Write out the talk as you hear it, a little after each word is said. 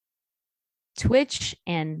Twitch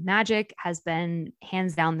and Magic has been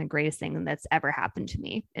hands down the greatest thing that's ever happened to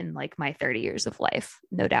me in like my 30 years of life,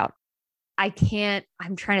 no doubt. I'm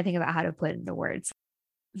trying to think about how to put it into words.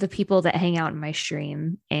 The people that hang out in my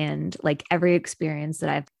stream and like every experience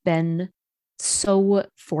that I've been so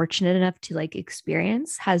fortunate enough to like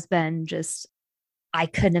experience has been just, I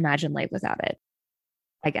couldn't imagine life without it.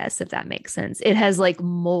 I guess if that makes sense. It has like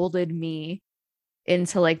molded me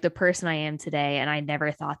into like the person I am today. And I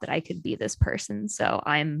never thought that I could be this person. So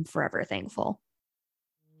I'm forever thankful.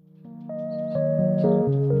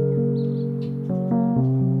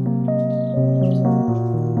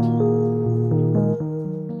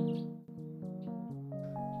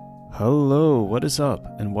 Hello, what is up?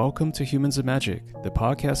 And welcome to Humans of Magic, the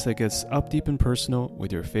podcast that gets up deep and personal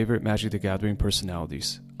with your favorite Magic the Gathering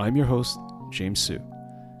personalities. I'm your host, James Su.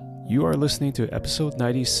 You are listening to episode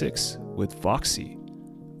 96 with Voxy.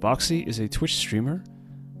 Voxy is a Twitch streamer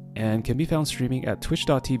and can be found streaming at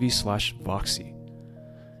twitch.tv/Voxy.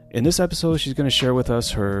 In this episode, she's going to share with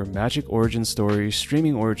us her Magic origin story,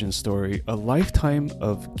 streaming origin story, a lifetime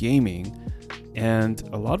of gaming, and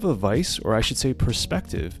a lot of advice, or I should say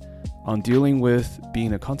perspective, on dealing with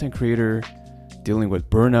being a content creator, dealing with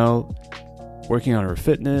burnout, working on her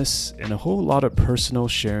fitness, and a whole lot of personal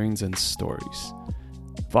sharings and stories.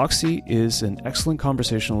 Voxy is an excellent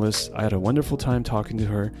conversationalist. I had a wonderful time talking to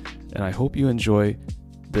her, and I hope you enjoy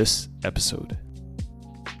this episode.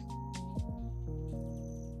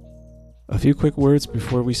 A few quick words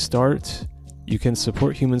before we start. You can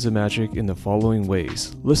support Humans of Magic in the following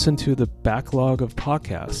ways. Listen to the backlog of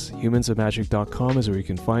podcasts. Humansofmagic.com is where you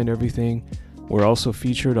can find everything. We're also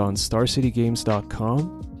featured on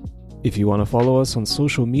StarCityGames.com. If you want to follow us on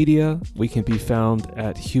social media, we can be found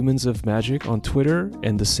at Humans of Magic on Twitter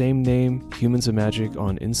and the same name, Humans of Magic,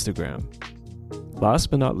 on Instagram. Last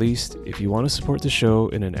but not least, if you want to support the show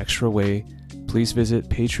in an extra way, please visit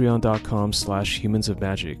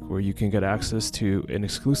patreon.com/humansofmagic, where you can get access to an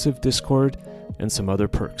exclusive Discord and some other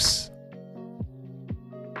perks.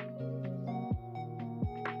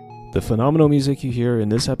 The phenomenal music you hear in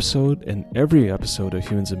this episode and every episode of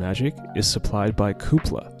Humans of Magic is supplied by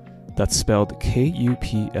Kupla. That's spelled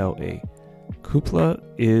Kupla. Kupla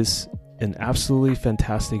is an absolutely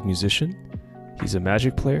fantastic musician. He's a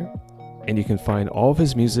Magic player, and you can find all of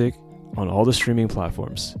his music on all the streaming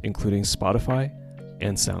platforms, including Spotify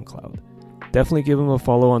and SoundCloud. Definitely give him a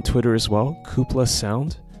follow on Twitter as well, Kupla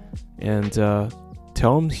Sound, and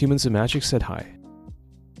tell him Humans of Magic said hi.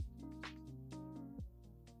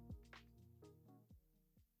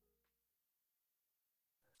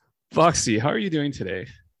 Voxy, how are you doing today?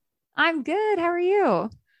 I'm good. How are you?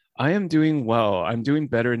 I am doing well. I'm doing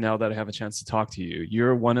better now that I have a chance to talk to you.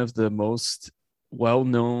 You're one of the most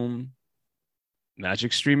well-known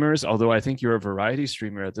Magic streamers, although I think you're a variety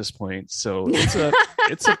streamer at this point. So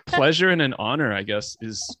it's a pleasure and an honor, I guess,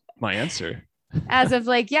 is my answer. As of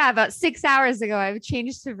about 6 hours ago, I've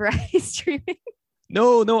changed to variety streaming.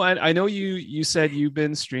 No, I know you said you've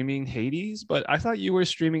been streaming Hades, but I thought you were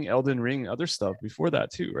streaming Elden Ring, other stuff before that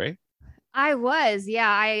too, right? I was, yeah.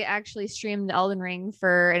 I actually streamed Elden Ring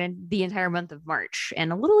for the entire month of March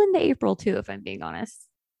and a little into April too, if I'm being honest.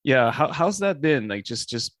 Yeah, how's that been? Like,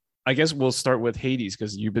 just I guess we'll start with Hades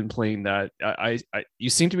because you've been playing that. You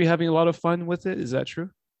seem to be having a lot of fun with it. Is that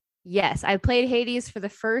true? Yes, I played Hades for the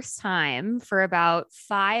first time for about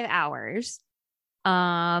 5 hours.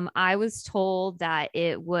 I was told that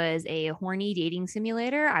it was a horny dating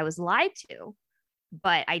simulator. I was lied to,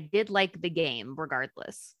 but I did like the game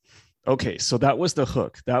regardless. Okay, so that was the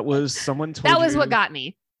hook. That was someone told that was you, what got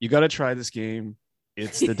me. You got to try this game.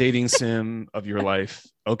 It's the dating sim of your life.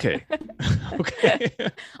 Okay. Okay.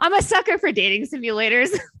 I'm a sucker for dating simulators.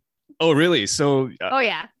 Oh, really? So oh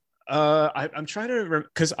yeah. I'm trying to remember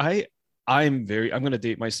because I'm going to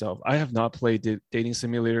date myself. I have not played dating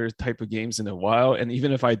simulator type of games in a while, and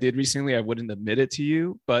even if I did recently, I wouldn't admit it to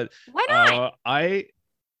you. But why not?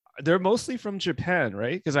 They're mostly from Japan,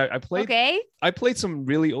 right? Because I played some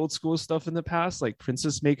really old school stuff in the past, like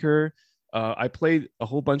Princess Maker. I played a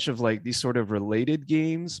whole bunch of like these sort of related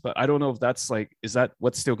games, but I don't know if that's like, is that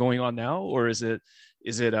what's still going on now, or is it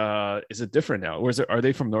different now, or are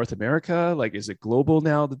they from North America? Like, is it global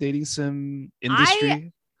now, the dating sim industry?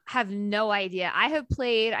 I have no idea. I have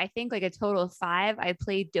played, I think, like a total of 5. I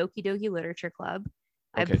played Doki Doki Literature Club.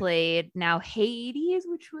 Okay. I played now Hades,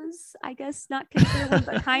 which was, I guess, not considered one,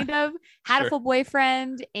 but kind of Hatful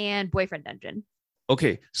Boyfriend and Boyfriend Dungeon.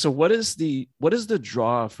 Okay, so what is the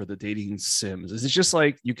draw for the dating sims? Is it just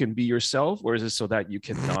like you can be yourself, or is it so that you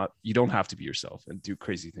don't have to be yourself and do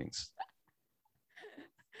crazy things?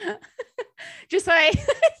 Just like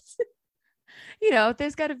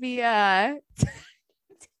there's got to be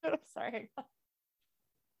sorry.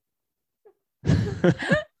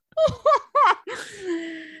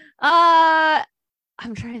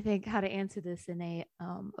 I'm trying to think how to answer this in a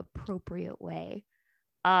appropriate way.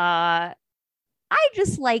 I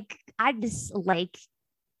just like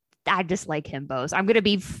himbos. I'm gonna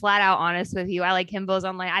be flat out honest with you. I like himbos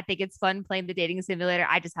online. I think it's fun playing the dating simulator.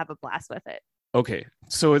 I just have a blast with it. Okay,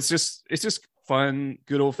 so it's just fun,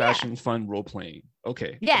 good old fashioned fun role playing.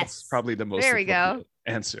 Okay, that's Yes. probably the most There we go. appropriate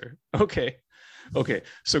answer. Okay.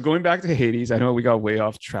 So going back to Hades, I know we got way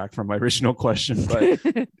off track from my original question, but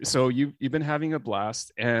so you've been having a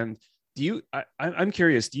blast, and do you? I'm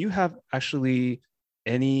curious. Do you have actually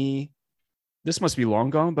any? This must be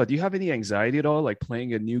long gone, but do you have any anxiety at all, like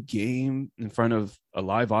playing a new game in front of a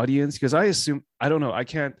live audience? Because I assume, I don't know, I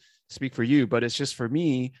can't speak for you, but it's just for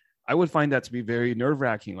me, I would find that to be very nerve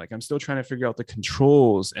wracking. Like I'm still trying to figure out the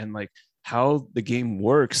controls and like how the game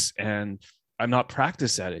works, and I'm not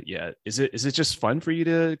practiced at it yet. Is it just fun for you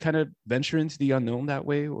to kind of venture into the unknown that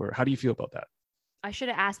way, or how do you feel about that? I should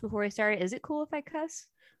have asked before I started. Is it cool if I cuss?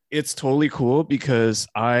 It's totally cool because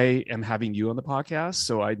I am having you on the podcast,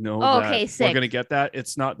 so I know Oh, that okay, we're sick. going to get that.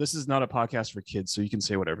 This is not a podcast for kids, so you can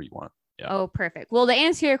say whatever you want. Yeah. Oh, perfect. Well, to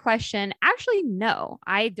answer your question, actually, no,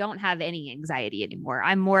 I don't have any anxiety anymore.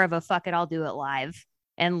 I'm more of a fuck it, I'll do it live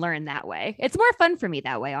and learn that way. It's more fun for me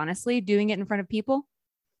that way, honestly, doing it in front of people,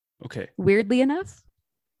 Okay. weirdly enough.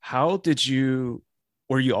 How did you,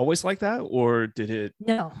 were you always like that, or did it?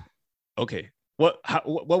 No, Okay. What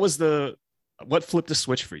flipped the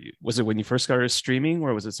switch for you? Was it when you first started streaming,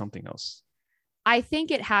 or was it something else? I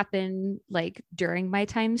think it happened like during my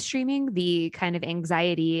time streaming, the kind of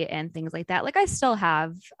anxiety and things like that. Like I still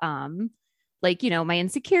have like, my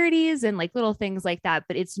insecurities and like little things like that,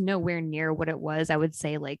 but it's nowhere near what it was, I would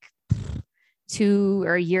say like 2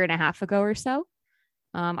 or a year and a half ago or so.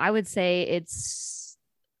 I would say it's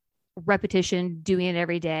repetition, doing it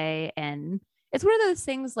every day. And it's one of those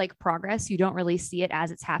things like progress. You don't really see it as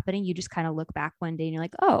it's happening. You just kind of look back one day and you're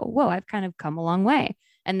like, oh, whoa, I've kind of come a long way.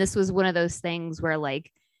 And this was one of those things where,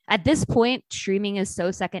 like, at this point, streaming is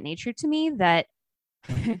so second nature to me that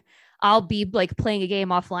I'll be like playing a game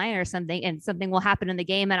offline or something, and something will happen in the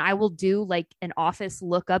game, and I will do like an office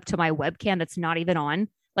look up to my webcam that's not even on.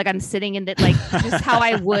 Like I'm sitting in that, like just how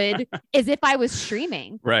I would as if I was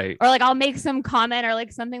streaming. Right. Or like I'll make some comment or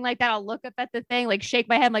like something like that. I'll look up at the thing, like shake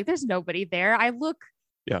my head, like there's nobody there. I look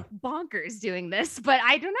Yeah. bonkers doing this, but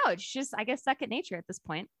I don't know. It's just, I guess, second nature at this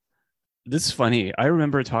point. This is funny. I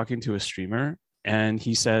remember talking to a streamer, and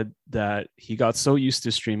he said that he got so used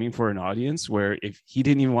to streaming for an audience where if he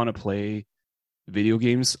didn't even want to play video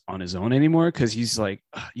games on his own anymore, because he's like,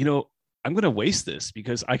 I'm going to waste this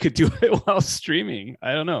because I could do it while streaming.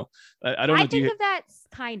 I don't know. I don't know. I think of that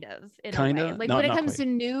kind of in a way. Like when it comes to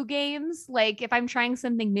new games, like if I'm trying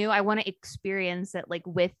something new, I want to experience it like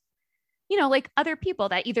with, like other people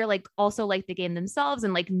that either like also like the game themselves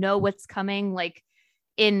and like know what's coming. Like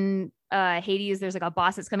in Hades, there's like a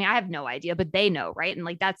boss that's coming. I have no idea, but they know, right? And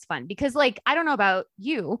like that's fun because like I don't know about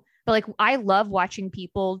you, but like I love watching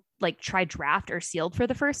people like try draft or sealed for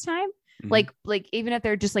the first time. Mhm. Like even if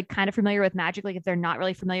they're just like kind of familiar with Magic, like if they're not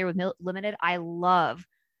really familiar with Limited, I love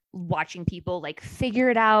watching people like figure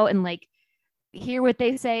it out and like hear what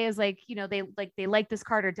they say is like, they like this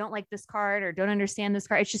card or don't like this card or don't understand this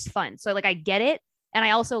card. It's just fun. So like I get it. And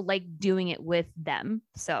I also like doing it with them.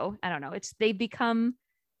 So I don't know.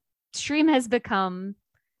 Stream has become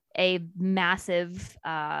a massive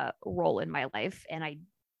role in my life. And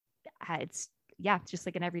it's just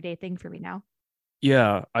like an everyday thing for me now.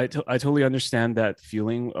 Yeah, I totally understand that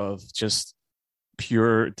feeling of just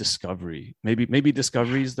pure discovery. Maybe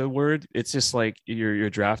discovery is the word. It's just like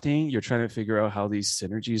you're drafting, you're trying to figure out how these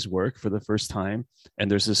synergies work for the first time,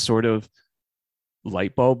 and there's this sort of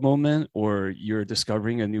light bulb moment, or you're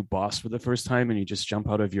discovering a new boss for the first time, and you just jump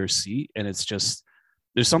out of your seat, and it's just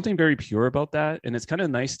there's something very pure about that, and it's kind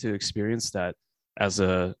of nice to experience that as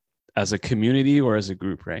a community or as a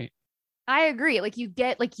group, right? I agree. Like you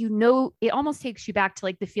get like it almost takes you back to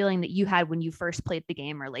like the feeling that you had when you first played the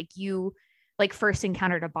game or like you like first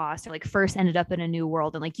encountered a boss or like first ended up in a new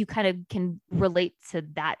world and like you kind of can relate to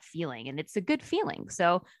that feeling and it's a good feeling.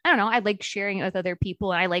 So I don't know. I like sharing it with other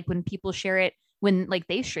people and I like when people share it when like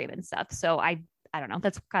they stream and stuff. So I don't know.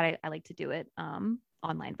 That's kind of I like to do it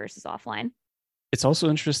online versus offline. It's also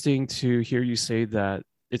interesting to hear you say that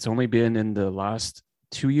it's only been in the last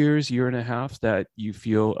 2 years, year and a half, that you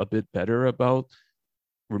feel a bit better about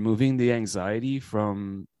removing the anxiety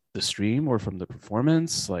from the stream or from the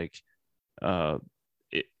performance. Like, that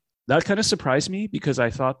kind of surprised me because I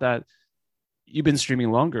thought that you've been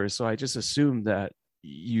streaming longer, so I just assumed that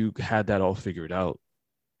you had that all figured out.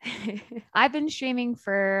 I've been streaming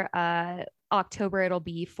for October, it'll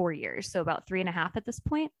be 4 years, so about 3.5 at this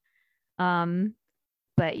point. Um,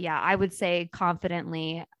 but yeah, I would say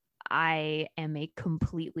confidently I am a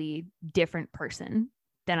completely different person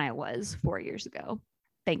than I was 4 years ago,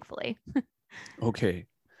 thankfully. Okay.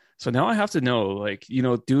 So now I have to know, like,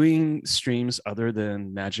 doing streams other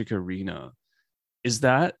than Magic Arena, is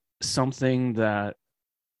that something that,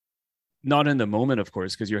 not in the moment, of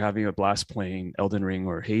course, because you're having a blast playing Elden Ring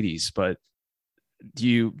or Hades, but do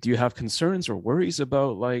you have concerns or worries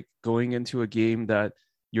about like going into a game that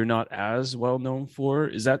you're not as well known for?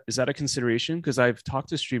 Is that a consideration? Because I've talked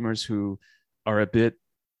to streamers who are a bit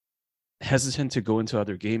hesitant to go into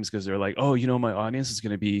other games because they're like, oh, my audience is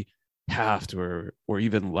going to be halved or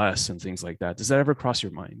even less and things like that. Does that ever cross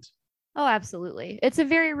your mind? Oh, absolutely. It's a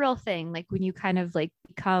very real thing. Like when you kind of like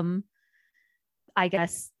become, I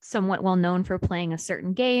guess, somewhat well known for playing a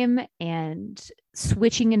certain game and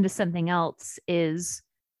switching into something else is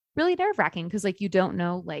really nerve wracking because like you don't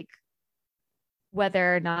know like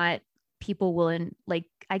whether or not people will like,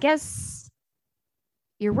 I guess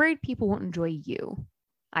you're worried people won't enjoy you.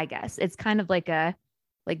 I guess it's kind of like a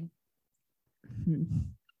like hmm,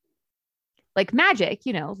 like Magic,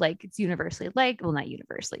 like it's universally liked. Well, not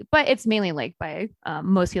universally, but it's mainly liked by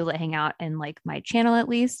most people that hang out in like my channel at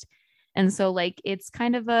least. And so like it's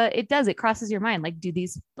kind of it crosses your mind. Like, do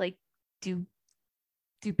these like do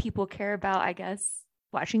people care about, I guess,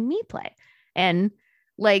 watching me play? And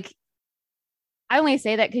like I only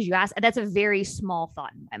say that because you asked. That's a very small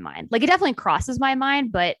thought in my mind. Like it definitely crosses my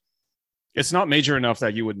mind, but it's not major enough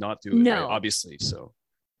that you would not do it, no, right? Obviously. So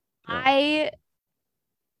yeah.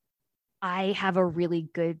 I have a really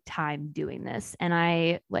good time doing this. And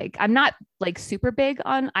I'm not like super big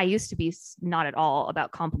on, I used to be not at all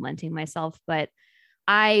about complimenting myself, but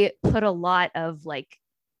I put a lot of like,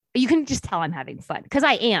 you can just tell I'm having fun because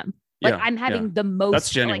I am. Like I'm having the most. That's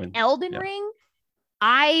genuine. Like Elden Ring.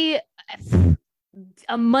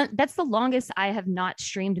 A month, that's the longest I have not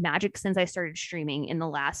streamed Magic since I started streaming in the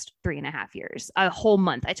last 3.5 years. A whole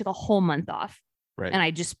month. I took a whole month off. Right. And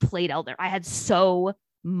I just played Elden. I had so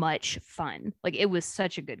much fun. Like it was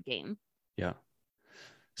such a good game. Yeah.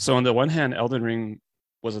 So on the one hand, Elden Ring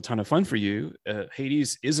was a ton of fun for you.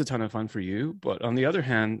 Hades is a ton of fun for you. But on the other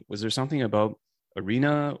hand, was there something about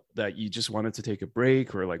Arena that you just wanted to take a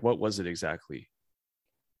break, or like what was it exactly?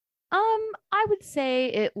 I would say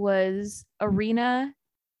it was Arena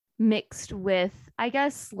mixed with, I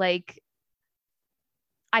guess, like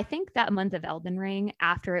I think that month of Elden Ring,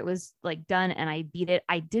 after it was like done and I beat it,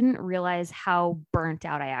 I didn't realize how burnt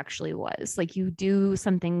out I actually was. Like you do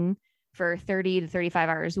something for 30 to 35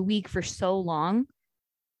 hours a week for so long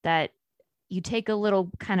that you take a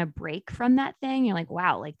little kind of break from that thing. You're like,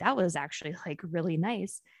 wow, like that was actually like really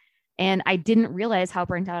nice. And I didn't realize how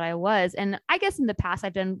burnt out I was. And I guess in the past,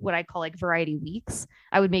 I've done what I call like variety weeks.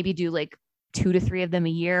 I would maybe do like 2 to 3 of them a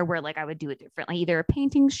year where like I would do it differently, either a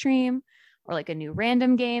painting stream or like a new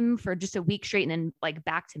random game for just a week straight and then like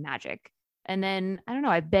back to Magic. And then I don't know,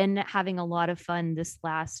 I've been having a lot of fun this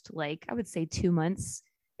last, like, I would say 2 months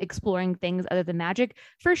exploring things other than Magic.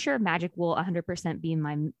 For sure, Magic will 100% be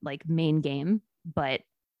my like main game, but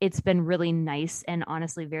it's been really nice and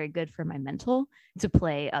honestly very good for my mental to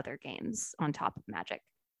play other games on top of Magic.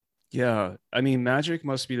 Yeah. I mean, Magic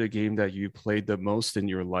must be the game that you played the most in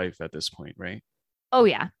your life at this point, right? Oh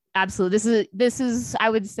yeah, absolutely. This is I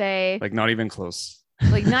would say like not even close.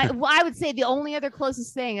 Like not, well, I would say the only other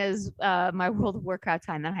closest thing is my World of Warcraft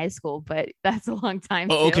time in high school, but that's a long time.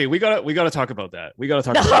 Oh, okay, we gotta talk about that. We gotta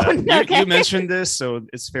talk about that. Okay. You mentioned this, so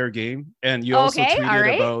it's fair game, and you also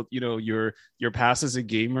tweeted about your past as a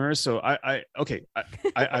gamer. So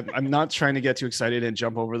I'm not trying to get too excited and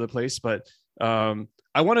jump over the place, but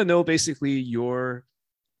I want to know basically your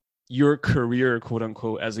career, quote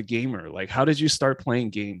unquote, as a gamer. Like, how did you start playing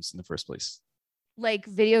games in the first place? Like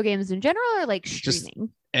video games in general, or like streaming?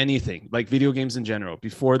 Just anything, like video games in general,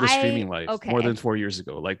 before the streaming life, more than 4 years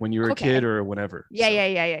ago, like when you were a kid or whatever.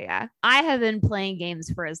 Yeah. I have been playing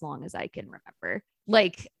games for as long as I can remember.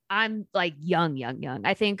 Like I'm like young.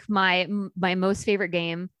 I think my most favorite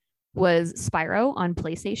game was Spyro on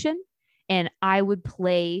PlayStation, and I would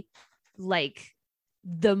play like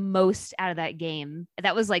the most out of that game.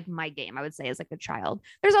 That was like my game, I would say, as like a child.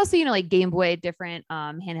 There's also, like Game Boy, different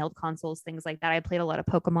handheld consoles, things like that. I played a lot of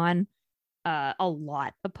Pokemon,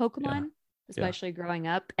 especially growing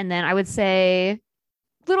up. And then I would say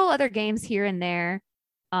little other games here and there.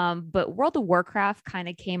 But World of Warcraft kind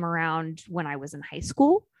of came around when I was in high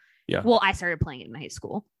school. Yeah. Well, I started playing it in high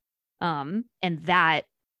school. And that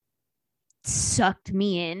sucked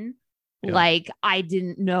me in Yeah. like I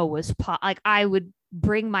didn't know was like I would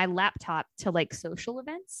bring my laptop to like social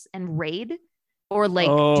events and raid or like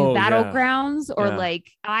do Oh, yeah. battlegrounds or Yeah.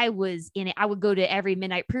 like I was in it. I would go to every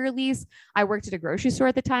midnight pre-release. I worked at a grocery store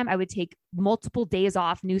at the time. I would take multiple days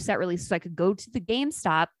off new set releases so I could go to the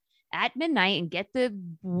GameStop at midnight and get the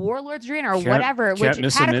Warlords Arena or whatever, Can't which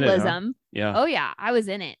miss a minute, huh? Cataclysm. Yeah. Oh yeah, I was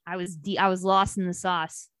in it. I was lost in the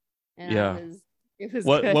sauce. And Yeah. it was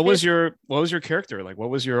What good. was your character? Like, what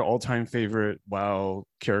was your all-time favorite WoW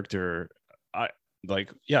character? I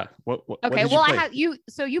like, yeah. What Okay, did well, you I play? have you.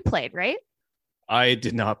 So you played, right? I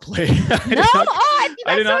did not play. No, oh, I think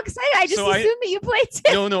I that's did so not- exciting. I just so I- assumed that you played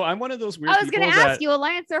too. No, I'm one of those weird I was people going to that ask you,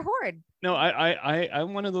 Alliance or Horde? no,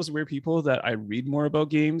 I'm one of those weird people that I read more about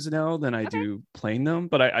games now than I Okay. do playing them.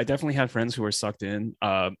 But I definitely had friends who were sucked in.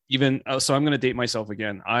 Even so, I'm gonna date myself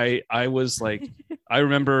again. I was like, I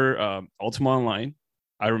remember Ultima Online.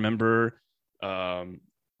 I remember,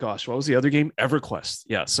 gosh, what was the other game? EverQuest.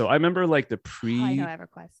 Yeah. So I remember like the Oh, I know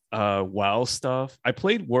pre EverQuest. WoW stuff. I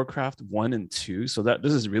played Warcraft 1 and 2, so that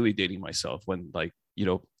this is really dating myself when like,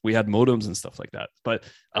 we had modems and stuff like that. But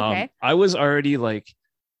Okay. I was already like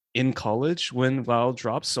in college when WoW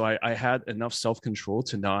dropped, so I had enough self-control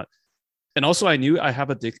to not, and also I knew I have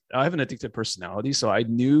an addictive personality, so I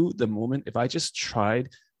knew the moment if I just tried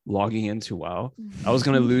logging into WoW, I was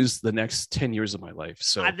going to lose the next 10 years of my life.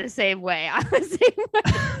 So I'm the same way. I'm the same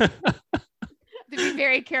way. To be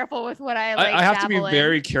very careful with what I like. I have to be dabble in.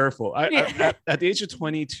 very careful. At the age of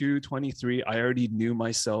 22, 23, I already knew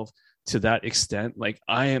myself to that extent. Like,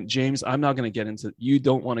 I am James, I'm not going to get into, you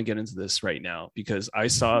don't want to get into this right now, because I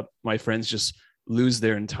saw my friends just lose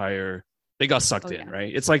their entire, they got sucked in, yeah.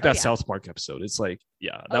 right? It's like that yeah. South Park episode. It's like,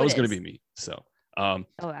 yeah, that Oh, was it going to is. be me. So, Oh,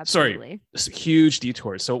 sorry, absolutely. it's a huge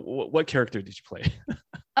detour. So what character did you play?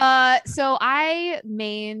 So I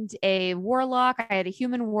mained a warlock. I had a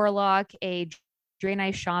human warlock, a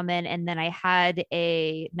Draenei shaman, and then I had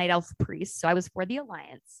a night elf priest. So I was for the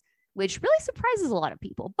Alliance, which really surprises a lot of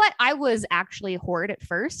people. But I was actually Horde at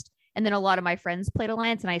first, and then a lot of my friends played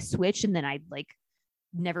Alliance, and I switched, and then I like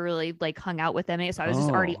never really like hung out with them. So I was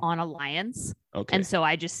just already Oh. on Alliance, Okay. and so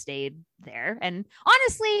I just stayed there. And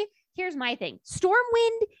honestly, here's my thing.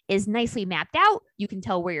 Stormwind is nicely mapped out. You can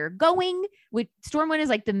tell where you're going. Stormwind is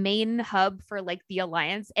like the main hub for like the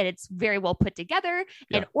Alliance, and it's very well put together.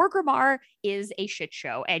 Yeah. And Orgrimmar is a shit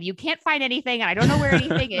show, and you can't find anything, and I don't know where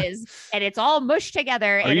anything is, and it's all mushed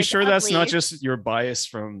together. Are and you it's sure that's ugly. not just your bias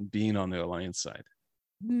from being on the Alliance side?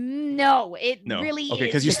 No, it No. really Okay, is.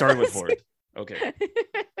 because you started with Horde. Okay.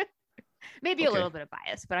 Maybe a Okay. little bit of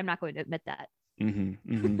bias, but I'm not going to admit that.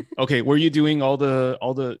 Okay, were you doing all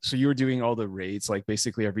the so you were doing all the raids, like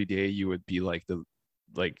basically every day you would be like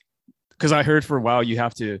because I heard for a while you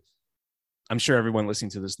have to, I'm sure everyone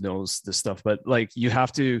listening to this knows this stuff, but like you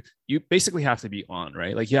basically have to be on,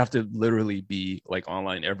 right? Like you have to literally be like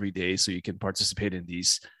online every day so you can participate in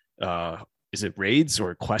these is it raids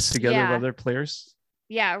or quests together with Yeah. other players?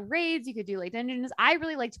 Yeah, raids. You could do like dungeons. I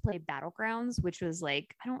really like to play battlegrounds, which was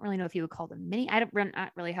like, I don't really know if you would call them mini.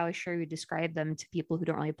 Not really how I sure you would describe them to people who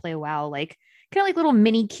don't really play WoW. Like kind of like little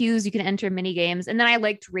mini queues you can enter mini games. And then I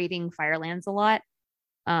liked raiding Firelands a lot.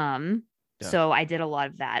 Yeah. So I did a lot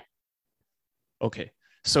of that. Okay.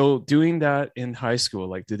 So doing that in high school,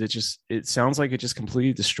 like it sounds like it just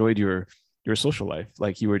completely destroyed your social life.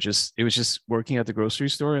 Like it was just working at the grocery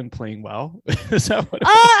store and playing WoW. Is that what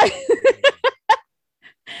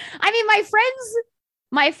I mean,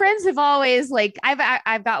 my friends have always like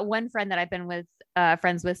I've got one friend that I've been with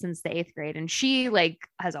friends with since the 8th grade, and she like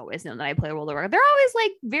has always known that I play World of Warcraft. They're always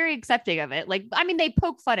like very accepting of it. Like, I mean, they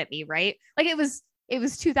poke fun at me, right? Like it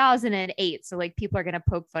was 2008, so like people are gonna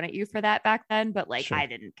poke fun at you for that back then, but like Sure. I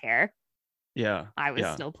didn't care. Yeah. I was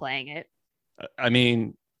yeah. still playing it. I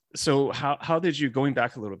mean, so how did you, going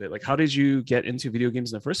back a little bit, like how did you get into video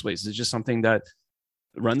games in the first place? Is it just something that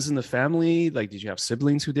runs in the family? Like, did you have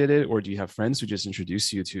siblings who did it, or do you have friends who just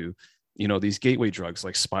introduced you to, these gateway drugs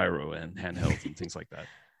like Spyro and handheld and things like that?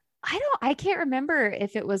 I can't remember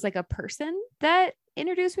if it was like a person that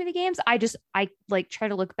introduced me to games. I like try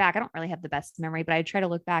to look back. I don't really have the best memory, but I try to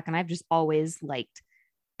look back, and I've just always liked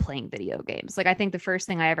playing video games. Like I think the first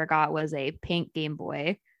thing I ever got was a pink Game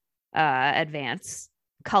Boy Advance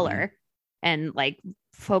Color, and like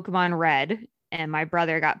Pokemon Red, and my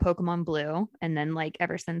brother got Pokemon Blue, and then like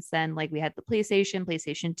ever since then, like we had the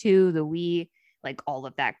PlayStation 2, the Wii, like all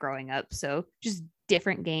of that growing up. So just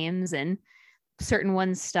different games, and certain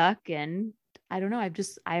ones stuck, and I don't know,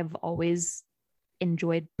 I've always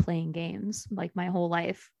enjoyed playing games like my whole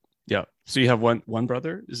life. Yeah. So you have one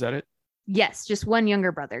brother, is that it? Yes, just one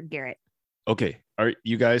younger brother, Garrett. Okay. Are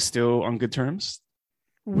you guys still on good terms?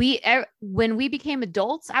 When we became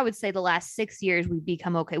adults, I would say the last 6 years we've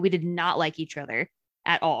become okay. We did not like each other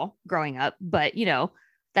at all growing up, but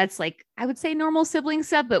that's like, I would say normal sibling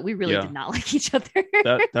stuff, but we really did not like each other.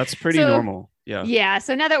 That's pretty So, normal. Yeah. yeah.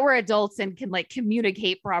 So now that we're adults and can like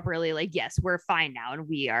communicate properly, like, yes, we're fine now and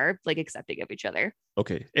we are like accepting of each other.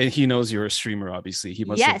 Okay. And he knows you're a streamer, obviously. He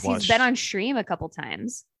must have Yes, watched. he's been on stream a couple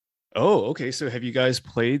times. Oh, okay. So have you guys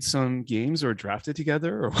played some games or drafted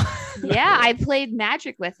together? Or Yeah, I played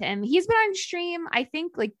Magic with him. He's been on stream, I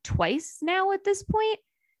think, like twice now at this point.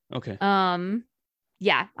 Okay.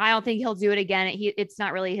 Yeah, I don't think he'll do it again. It's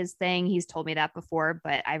not really his thing. He's told me that before,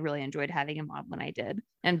 but I really enjoyed having him on when I did.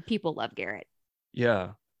 And people love Garrett.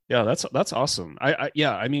 Yeah. Yeah, that's awesome.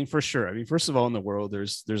 I mean, for sure. I mean, first of all, in the world,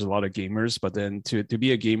 there's a lot of gamers, but then to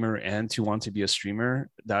be a gamer and to want to be a streamer,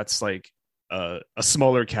 that's like a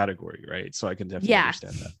smaller category, right? So I can definitely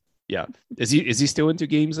understand that. Yeah. Is he still into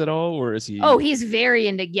games at all, or is he? Oh, he's very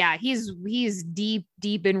into. Yeah, he's deep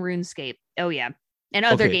in RuneScape. Oh yeah, and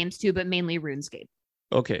other games too, but mainly RuneScape.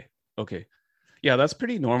 Okay. Yeah, that's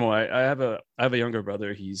pretty normal. I have a younger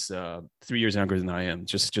brother. He's 3 years younger than I am.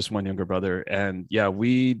 Just one younger brother, and yeah,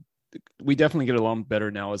 we definitely get along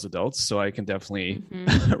better now as adults. So I can definitely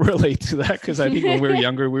relate to that, because I think when we were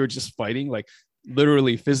younger, we were just fighting, like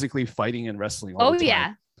literally physically fighting and wrestling all the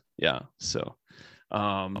time. Yeah. So.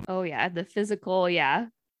 Oh yeah, the physical. Yeah.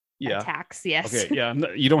 Attacks. Yes. Okay. Yeah.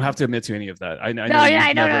 You don't have to admit to any of that. I know. No.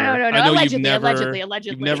 I know allegedly.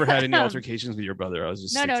 You've never had any altercations with your brother. I was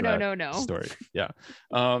just no story. Yeah.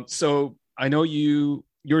 So I know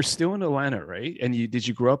you're still in Atlanta, right? And did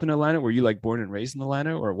you grow up in Atlanta? Were you like born and raised in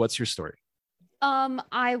Atlanta, or what's your story?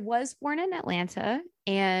 I was born in Atlanta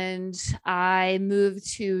and I moved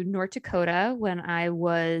to North Dakota when I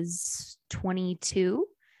was 22.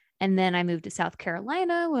 And then I moved to South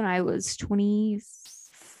Carolina when I was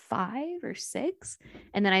 25 or 6.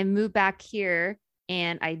 And then I moved back here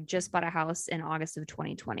and I just bought a house in August of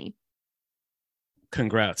 2020.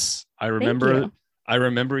 Congrats. I remember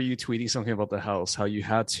you tweeting something about the house, how you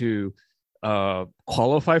had to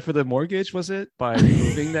qualify for the mortgage, was it, by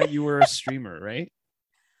proving that you were a streamer, right?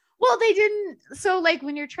 Well, they didn't. So like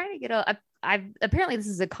when you're trying to get apparently this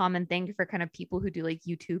is a common thing for kind of people who do like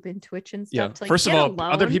YouTube and Twitch and stuff. Yeah. To, like, first of all,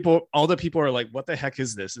 all the people are like, what the heck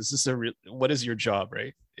is this? Is this what is your job?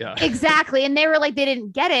 Right. Yeah, exactly. And they were like, they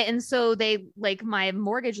didn't get it. And so they like, my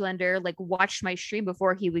mortgage lender, like watched my stream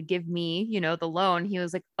before he would give me, the loan. He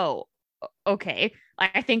was like, oh, okay.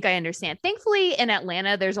 I think I understand. Thankfully in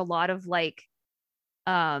Atlanta, there's a lot of like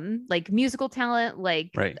musical talent,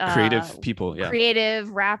 like creative people, creative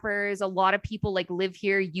rappers. A lot of people like live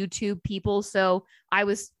here, YouTube people. So I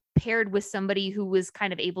was paired with somebody who was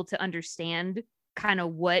kind of able to understand kind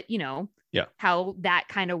of what, how that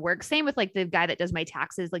kind of works. Same with like the guy that does my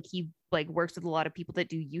taxes. Like he like works with a lot of people that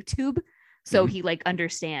do YouTube. So he like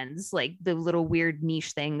understands like the little weird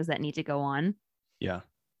niche things that need to go on. Yeah.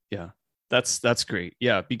 That's great.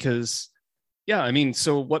 Yeah. Because I mean,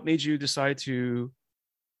 so what made you decide to,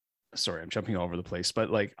 sorry, I'm jumping all over the place, but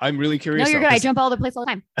like, I'm really curious. No, you're good. I jump all over the place all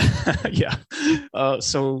the time. Yeah.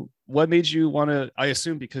 So what made you want to, I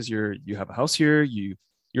assume because you have a house here,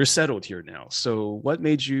 you're settled here now. So what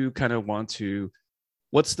made you kind of want to,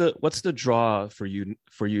 what's the draw for you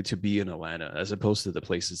to be in Atlanta as opposed to the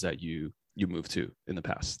places that you moved to in the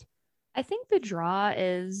past? I think the draw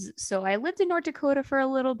is, so I lived in North Dakota for a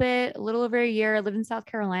little over a year. I lived in South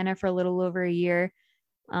Carolina for a little over a year.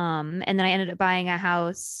 And then I ended up buying a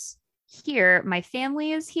house here. My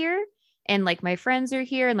family is here and like my friends are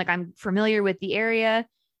here and like I'm familiar with the area.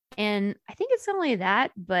 And I think it's not only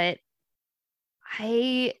that, but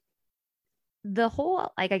the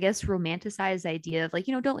whole, like, I guess, romanticized idea of like,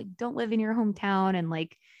 don't live in your hometown and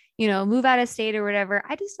like, move out of state or whatever.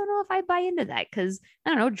 I just don't know if I buy into that. Cause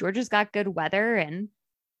I don't know, Georgia's got good weather and,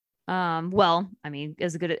 well, I mean,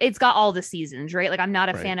 it's got all the seasons, right? Like I'm not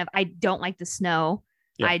a fan of, I don't like the snow.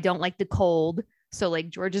 Yeah. I don't like the cold. So like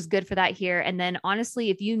Georgia's good for that here. And then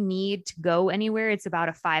honestly, if you need to go anywhere, it's about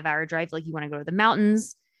a 5-hour drive. Like you want to go to the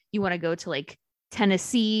mountains, you want to go to like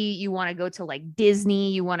Tennessee, you want to go to like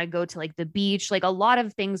Disney, you want to go to like the beach. Like a lot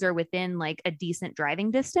of things are within like a decent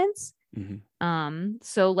driving distance.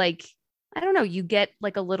 So like, I don't know, you get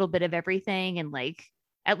like a little bit of everything. And like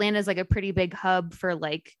Atlanta's like a pretty big hub for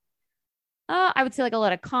like, I would say like a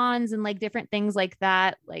lot of cons and like different things like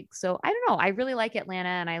that. Like, so I don't know. I really like Atlanta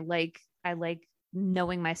and I like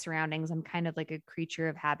knowing my surroundings. I'm kind of like a creature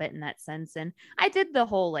of habit in that sense. And I did the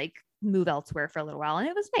whole like move elsewhere for a little while and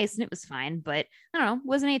it was nice and it was fine, but I don't know,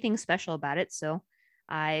 wasn't anything special about it. So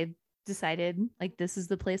I decided like, this is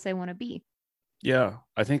the place I want to be. Yeah,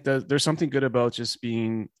 I think that there's something good about just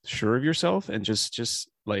being sure of yourself and just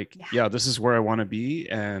like, Yeah. yeah, this is where I want to be.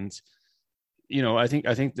 And I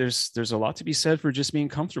think there's a lot to be said for just being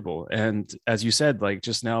comfortable. And as you said, like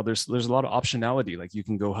just now, there's a lot of optionality. Like you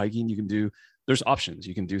can go hiking, there's options,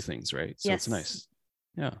 you can do things, right? So it's Yes. nice.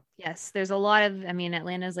 Yeah. Yes. There's a lot of, I mean,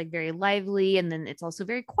 Atlanta's like very lively and then it's also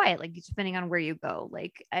very quiet, like depending on where you go.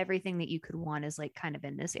 Like everything that you could want is like kind of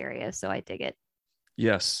in this area. So I dig it.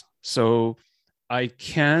 Yes. So I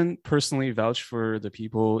can personally vouch for the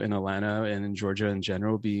people in Atlanta and in Georgia in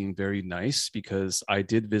general being very nice because I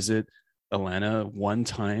did visit Atlanta one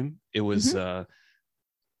time. It was Hmm.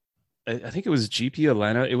 I think it was GP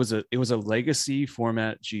Atlanta. It was a legacy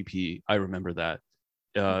format GP. I remember that.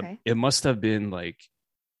 Okay. It must have been like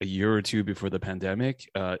a year or two before the pandemic.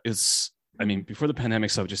 It's I Hmm. mean before the pandemic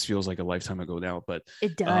stuff just feels like a lifetime ago now. But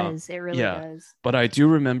It uh, does. It really yeah, does. but I do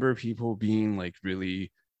remember people being like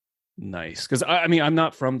really nice because I mean I'm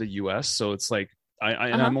not from the U.S., so it's like and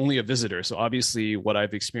Uh-huh. I'm only a visitor, so obviously what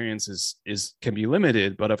I've experienced is can be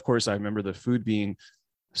limited. But of course, I remember the food being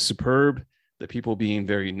superb, the people being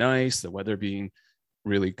very nice, the weather being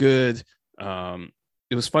really good.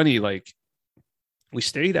 It was funny, like we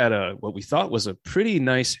stayed at a what we thought was a pretty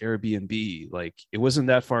nice Airbnb. Like it wasn't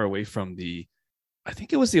that far away from I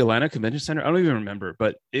think it was the Atlanta Convention Center. I don't even remember,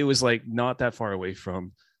 but it was like not that far away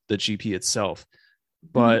from the GP itself. Hmm.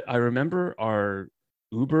 But I remember our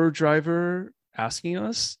Uber driver asking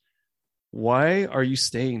us, why are you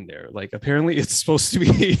staying there? Like, apparently, it's supposed to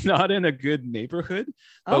be not in a good neighborhood,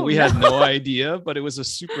 but Oh we no. had no idea. But it was a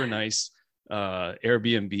super nice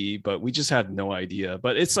Airbnb, but we just had no idea.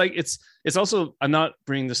 But it's like it's also I'm not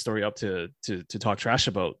bringing the story up to talk trash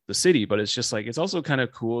about the city, but it's just like it's also kind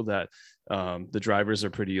of cool that the drivers are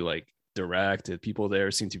pretty like direct and people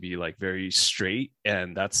there seem to be like very straight,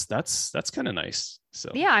 and that's kind of nice. So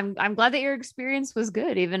Yeah, I'm glad that your experience was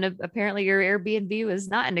good. Even if apparently your Airbnb was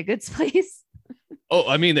not in a good place. oh,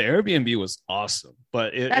 I mean the Airbnb was awesome,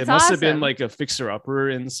 but it That's must have been awesome. like a fixer upper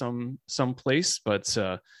in some place. But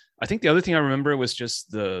I think the other thing I remember was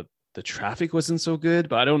just the traffic wasn't so good.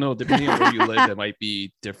 But I don't know, depending on where you live, it might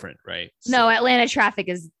be different, right? No, So Atlanta traffic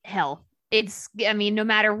is hell. It's, I mean, no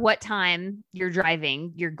matter what time you're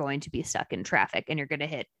driving, you're going to be stuck in traffic and you're going to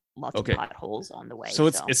hit lots of okay, potholes on the way. so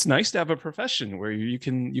it's So, it's nice to have a profession where you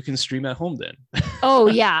can stream at home then. oh,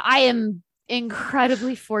 yeah, I am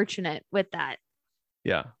incredibly fortunate with that.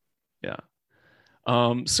 Yeah, yeah.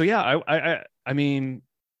 So yeah, I mean,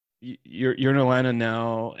 you're in Atlanta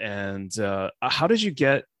now, and how did you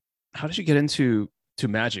get into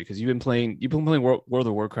Magic? Because you've been playing World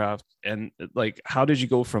of Warcraft, and like how did you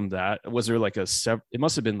go from that? Was there like it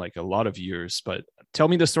must have been like a lot of years, but tell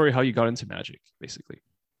me the story how you got into Magic, basically.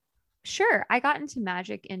 Sure. I got into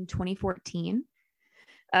Magic in 2014.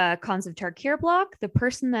 Cons of Tarkir block. The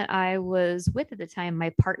person that I was with at the time,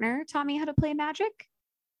 my partner, taught me how to play Magic.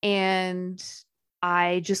 And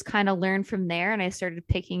I just kind of learned from there and I started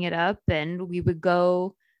picking it up. And we would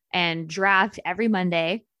go and draft every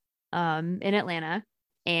Monday in Atlanta.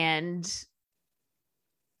 And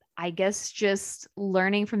I guess just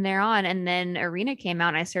learning from there on. And then Arena came out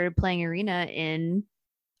and I started playing Arena in,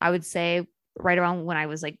 I would say, right around when I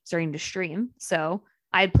was like starting to stream. So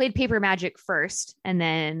I had played Paper Magic first and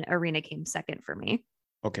then Arena came second for me.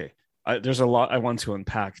 Okay. There's a lot I want to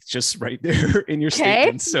unpack just right there in your Okay.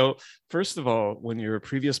 statement. So, first of all, when your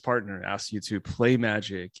previous partner asked you to play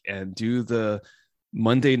Magic and do the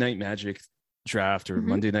Monday Night Magic draft or Mm-hmm.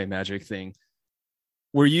 Monday Night Magic thing,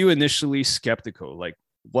 were you initially skeptical? Like,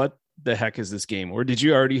 what the heck is this game? Or did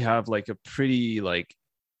you already have like a pretty like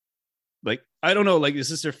I don't know, like is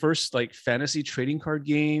this their first like fantasy trading card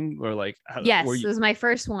game or like were Yes, it you? was my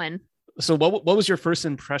first one. So what was your first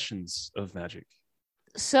impressions of Magic?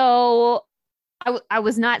 So I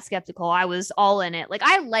was not skeptical. I was all in it. Like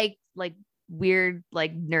I like weird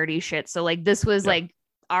like nerdy shit. So like this was Yeah. like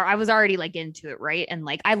I was already like into it, right? And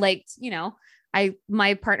like I liked, I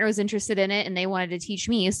my partner was interested in it and they wanted to teach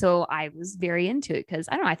me, so I was very into it because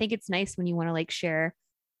I don't know, I think it's nice when you want to like share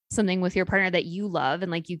something with your partner that you love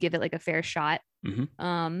and like you give it like a fair shot. Mm-hmm.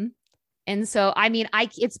 Um and so I mean, I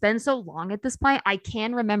it's been so long at this point. I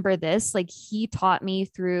can remember this. Like he taught me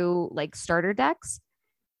through like starter decks.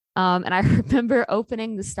 And I remember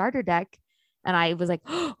opening the starter deck and I was like,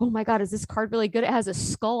 oh my God, is this card really good? It has a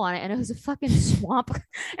skull on it and it was a fucking swamp.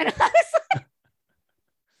 and I was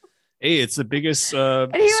Hey, it's the biggest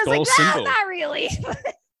and he was like, skull no, symbol. not really.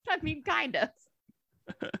 I mean, kind of.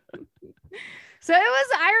 So it was,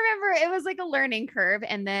 I remember it was like a learning curve.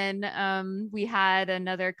 And then we had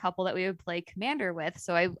another couple that we would play Commander with.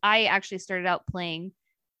 So I actually started out playing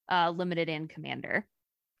limited and Commander.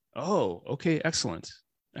 Oh, okay. Excellent.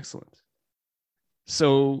 Excellent.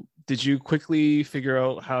 So did you quickly figure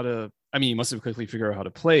out how to, I mean, you must have quickly figured out how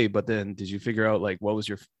to play, but then did you figure out like what was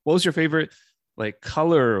your favorite like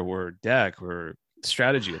color or deck or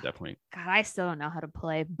strategy at that point? God, I still don't know how to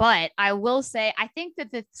play, but I will say I think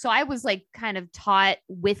that so I was like kind of taught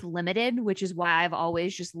with limited, which is why I've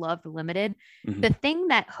always just loved limited. Mm-hmm. The thing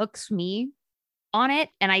that hooks me on it,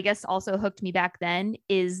 and I guess also hooked me back then,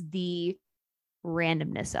 is the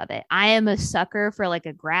randomness of it. I am a sucker for like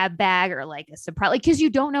a grab bag or like a surprise, like because you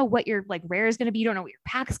don't know what your like rare is going to be, you don't know what your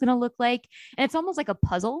pack is going to look like, and it's almost like a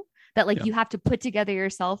puzzle that like Yeah. you have to put together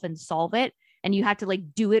yourself and solve it, and you have to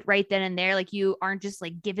like do it right then and there. Like you aren't just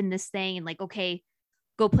like given this thing and like okay,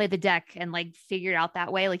 go play the deck and like figure it out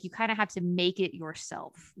that way. Like you kind of have to make it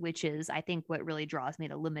yourself, which is I think what really draws me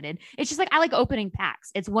to limited. It's just like I like opening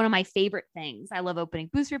packs. It's one of my favorite things. I love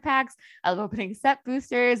opening booster packs. I love opening set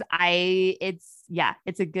boosters.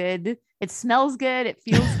 It's a good, it smells good. It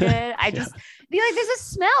feels good. I just feel like there's a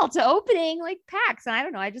smell to opening like packs. And I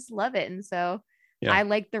don't know, I just love it. And so Yeah. I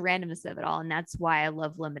like the randomness of it all. And that's why I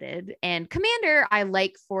love limited. And Commander, I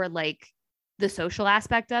like for like the social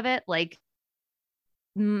aspect of it. Like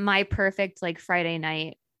my perfect like Friday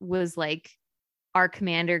night was like our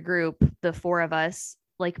commander group, the four of us,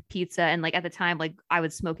 like pizza. And like at the time, like I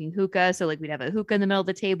was smoking hookah. So like we'd have a hookah in the middle of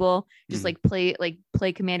the table, just Mhm.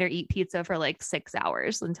 play commander, eat pizza for like 6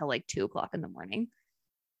 hours until like 2 o'clock in the morning.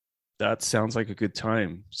 That sounds like a good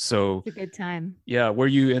time. So, It's a good time. yeah, were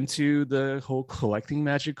you into the whole collecting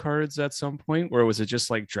magic cards at some point, or was it just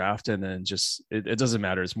like draft and then just it doesn't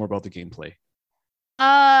matter? It's more about the gameplay.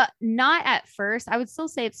 Not at first. I would still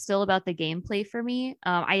say it's still about the gameplay for me.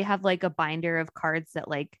 I have like a binder of cards that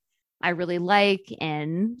like I really like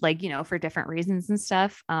and like, for different reasons and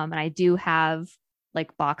stuff. And I do have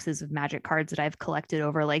like boxes of magic cards that I've collected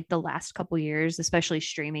over like the last couple years, especially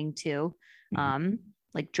streaming too. Mhm.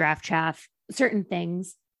 Like draft chaff, certain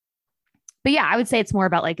things. But yeah, I would say it's more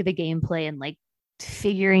about like the gameplay and like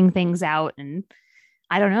figuring things out. And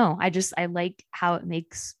I don't know. I like how it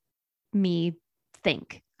makes me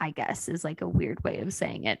think, I guess, is like a weird way of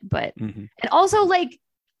saying it. But Mhm. and also like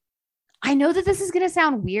I know that this is gonna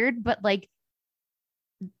sound weird, but like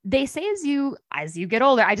they say as you get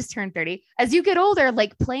older, I just turned 30. As you get older,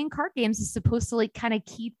 like playing card games is supposed to like kind of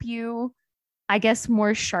keep you, I guess,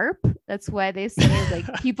 more sharp. That's why they say like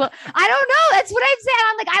people, I don't know. That's what I'm saying.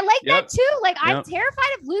 I'm like, I like that Yep. too. Like I'm Yep.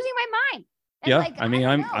 terrified of losing my mind. And Yeah. like, I I mean, don't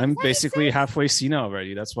I'm know. I'm Does that make basically sense? halfway senile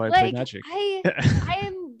already. That's why I play Like Magic. I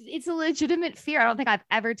am, it's a legitimate fear. I don't think I've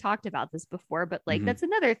ever talked about this before, but like Mhm. that's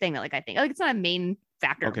another thing that like I think like it's not a main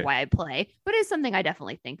factor of Okay. why I play, but it's something I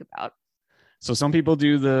definitely think about. So some people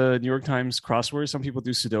do the New York Times crossword, some people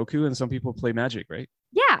do Sudoku, and some people play Magic, right?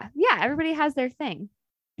 Yeah, yeah, everybody has their thing.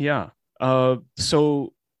 Yeah.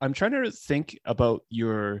 So I'm trying to think about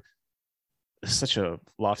your such a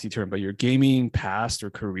lofty term, but your gaming past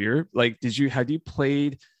or career. Like, had you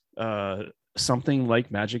played uh something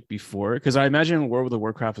like Magic before? Because I imagine World of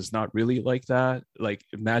Warcraft is not really like that. Like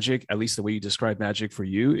Magic, at least the way you describe Magic for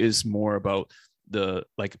you, is more about the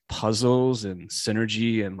like puzzles and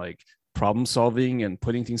synergy and like problem solving and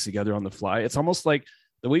putting things together on the fly. It's almost like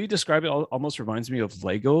the way you describe it almost reminds me of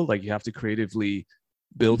Lego. Like you have to creatively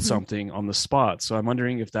build Mhm. something on the spot. So I'm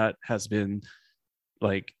wondering if that has been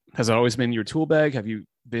like, has it always been your tool bag? Have you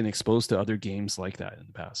been exposed to other games like that in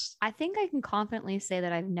the past? I think I can confidently say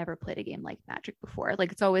that I've never played a game like Magic before.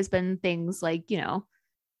 Like it's always been things like,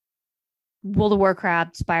 World of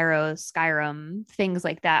Warcraft, Spyro, Skyrim, things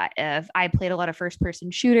like that. If I played a lot of first person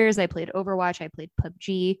shooters, I played Overwatch, I played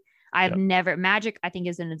PUBG. I've Yeah. never Magic, I think,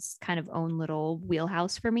 is in its kind of own little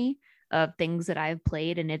wheelhouse for me of things that I've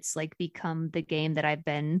played. And it's like become the game that I've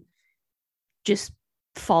been just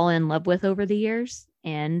fallen in love with over the years.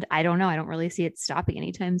 And I don't know, I don't really see it stopping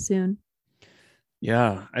anytime soon.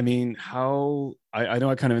 Yeah. I mean, I know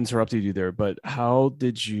I kind of interrupted you there, but how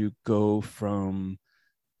did you go from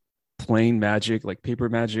playing Magic, like paper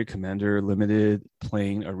Magic, Commander Limited,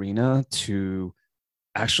 playing Arena to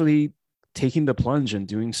actually taking the plunge and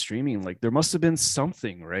doing streaming? Like there must have been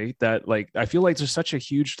something, right? That like I feel like there's such a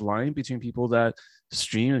huge line between people that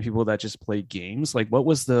stream and people that just play games. Like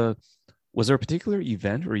was there a particular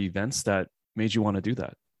event or events that made you want to do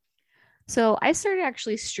that? So I started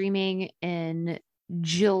actually streaming in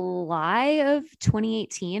July of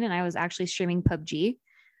 2018, and I was actually streaming PUBG.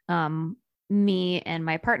 Um, Me and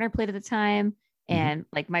my partner played at the time, Mhm. and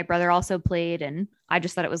like my brother also played, and I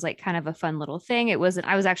just thought it was like kind of a fun little thing. It wasn't,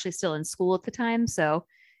 I was actually still in school at the time, so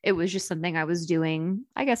it was just something I was doing,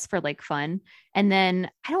 I guess, for like fun. And then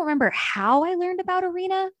I don't remember how I learned about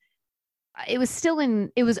Arena. it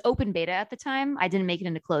was open beta at the time. I didn't make it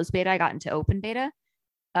into closed beta. I got into open beta.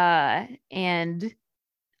 And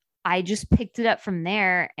I just picked it up from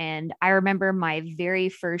there. And I remember my very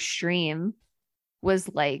first stream was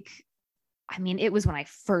like, I mean, it was when I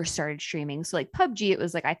first started streaming. So like PUBG, it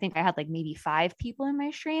was like, I think I had like maybe 5 people in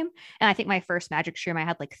my stream. And I think my first Magic stream, I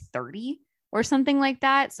had like 30 or something like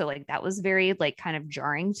that. So like that was very like kind of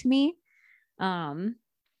jarring to me.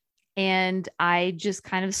 And I just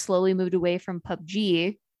kind of slowly moved away from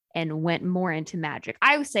PUBG and went more into Magic.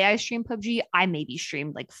 I would say I streamed PUBG. I maybe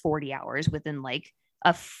streamed like 40 hours within like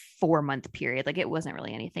a 4-month period. Like it wasn't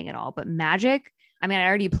really anything at all. But Magic, I mean, I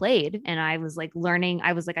already played and I was like learning.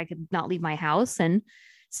 I was like, I could not leave my house and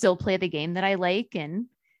still play the game that I like. And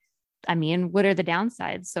I mean, what are the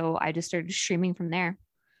downsides? So I just started streaming from there.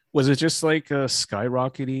 Was it just like a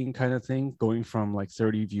skyrocketing kind of thing, going from like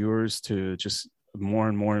 30 viewers to just more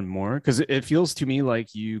and more and more? Because it feels to me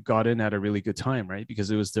like you got in at a really good time, right?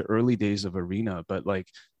 Because it was the early days of Arena. But like,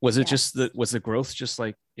 was it just was the growth just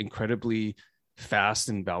like incredibly fast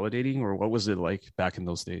and validating, or what was it like back in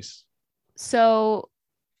those days? So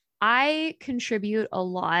I contribute a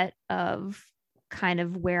lot of kind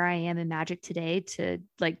of where I am in Magic today to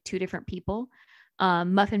like 2 different people.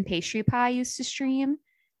 Muffin Pastry Pie used to stream.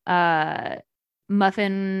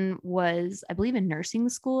 Muffin was, I believe, in nursing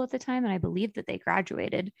school at the time, and I believe that they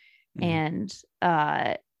graduated. And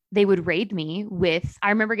they would raid me with, I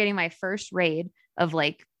remember getting my first raid of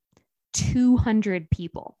like 200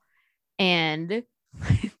 people. And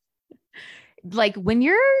like when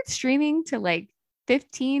you're streaming to like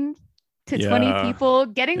 15 to 20 people,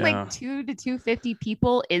 getting like 2 to 250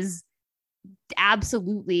 people is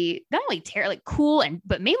absolutely not only like cool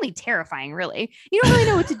but mainly terrifying. Really, you don't really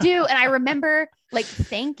know what to do. And I remember like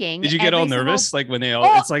thanking. Did you get all nervous like when they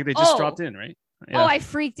all? It's like they just dropped in, right? Yeah. Oh, I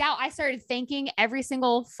freaked out. I started thanking every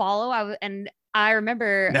single follow. And I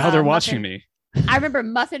remember now they're watching me. I remember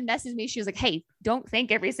Muffin messaged me. She was like, "Hey, don't thank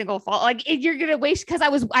every single follow. Like you're gonna waste." Because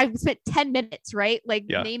I spent 10 minutes, right? Like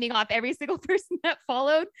naming off every single person that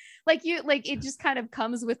followed. Like it just kind of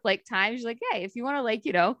comes with like time. She's like, "Hey, if you want to like,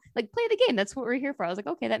 like play the game, that's what we're here for." I was like,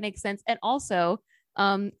 "Okay, that makes sense." And also,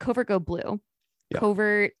 Covert Go Blue. Yeah.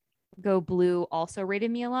 Covert Go Blue also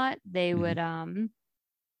rated me a lot. They would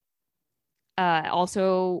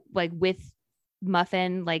also like with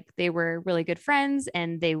Muffin, like they were really good friends,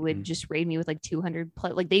 and they would just raid me with like 200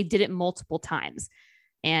 plus. Like they did it multiple times,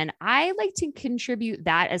 and I like to contribute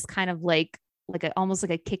that as kind of like almost like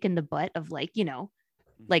a kick in the butt of like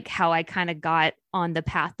like how I kind of got on the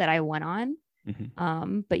path that I went on.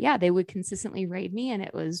 But yeah, they would consistently raid me, and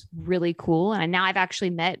it was really cool. And now I've actually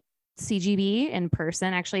met CGB in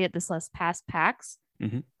person, actually at this last past PAX,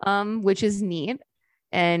 which is neat,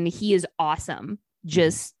 and he is awesome.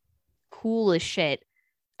 Just cool as shit.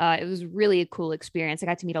 It was really a cool experience. I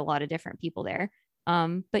got to meet a lot of different people there.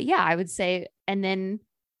 But yeah, I would say, and then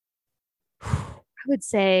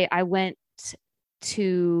I went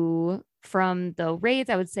to, from the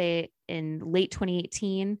raids, I would say in late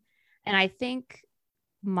 2018. And I think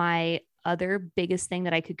my other biggest thing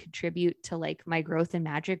that I could contribute to like my growth in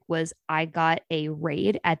Magic was I got a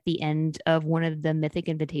raid at the end of one of the Mythic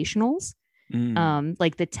Invitationals.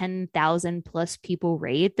 Like the 10,000 plus people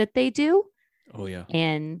raid that they do. Oh yeah.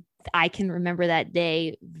 And I can remember that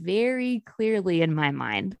day very clearly in my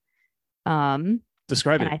mind.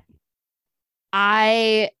 Describe it.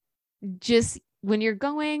 I just, when you're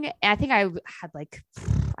going, I think I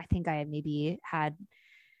maybe had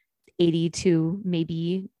 80 to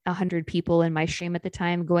maybe 100 people in my stream at the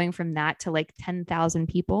time, going from that to like 10,000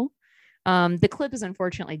 people. The clip is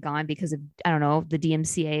unfortunately gone because of, I don't know, the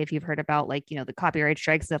DMCA, if you've heard about like, the copyright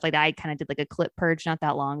strikes, stuff like that. I kind of did like a clip purge not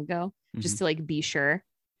that long ago, just to like be sure.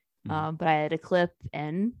 But I had a clip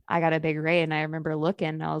and I got a big raid, and I remember looking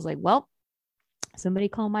and I was like, well, somebody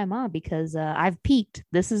call my mom because I've peaked.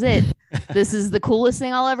 This is it. This is the coolest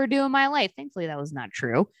thing I'll ever do in my life. Thankfully, that was not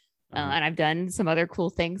true. And I've done some other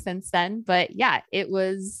cool things since then. But yeah, it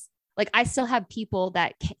was like, I still have people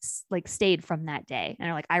that like stayed from that day and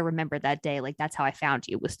are like, I remember that day. Like, that's how I found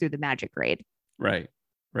you, was through the Magic raid. Right.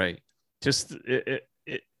 Just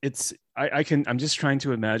I'm just trying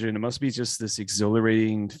to imagine. It must be just this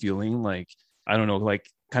exhilarating feeling. Like, I don't know, like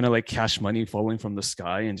kind of like cash money falling from the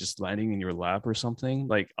sky and just landing in your lap or something.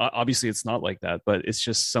 Like, obviously it's not like that, but it's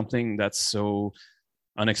just something that's so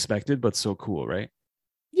unexpected, but so cool. Right.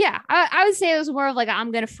 Yeah, I would say it was more of like,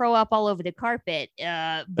 I'm going to throw up all over the carpet. But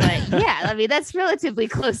yeah, I mean, that's relatively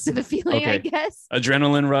close to the feeling, I guess.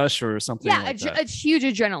 Adrenaline rush or something. Yeah, like a huge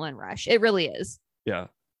adrenaline rush. It really is. Yeah.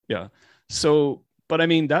 So but I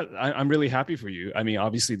mean I'm really happy for you. I mean,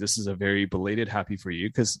 obviously this is a very belated happy for you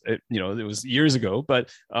because it was years ago, but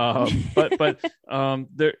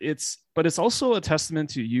it's also a testament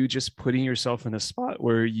to you just putting yourself in a spot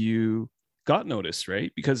where you got noticed,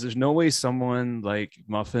 right? Because there's no way someone like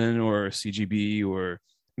Muffin or CGB or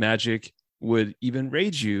Magic would even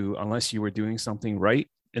raid you unless you were doing something right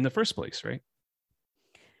in the first place, right?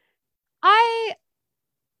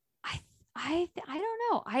 I don't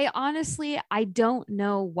know. I don't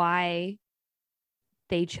know why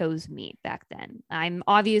they chose me back then. I'm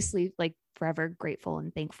obviously like forever grateful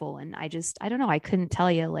and thankful. And I don't know. I couldn't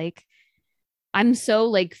tell you. Like, I'm so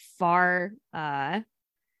like far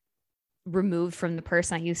removed from the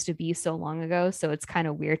person I used to be so long ago. So it's kind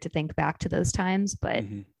of weird to think back to those times. But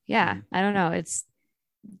yeah, I don't know. It's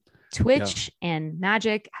Twitch and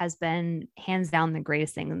Magic has been hands down the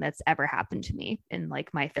greatest thing that's ever happened to me in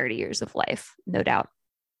like my 30 years of life, no doubt.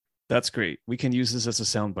 That's great. We can use this as a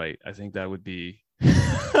soundbite. I think that would be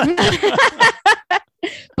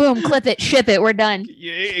boom, clip it, ship it, we're done.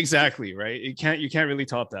 Yeah, exactly, right? You can't really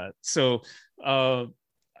top that. So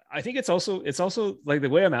I think it's also like the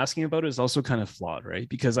way I'm asking about it is also kind of flawed, right?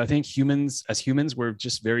 Because I think humans we're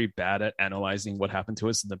just very bad at analyzing what happened to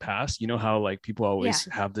us in the past. You know how like people always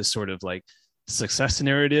have this sort of like success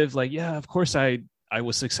narrative, like, yeah, of course I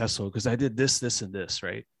was successful because I did this, and this,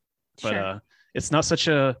 right? But it's not such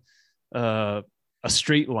a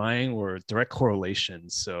straight line or direct correlation.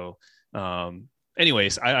 So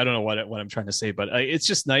anyways, I don't know what I'm trying to say, but it's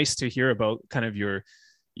just nice to hear about kind of your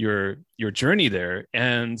journey there.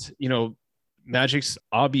 And Magic's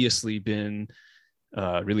obviously been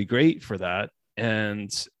really great for that. And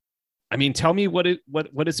I mean, tell me what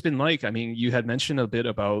it's been like. I mean, you had mentioned a bit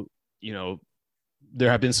about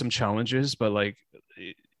there have been some challenges, but like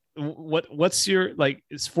what's your, like,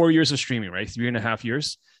 it's 4 years of streaming, right? 3.5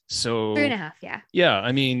 years. So 3.5, yeah.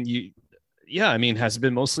 I mean, has it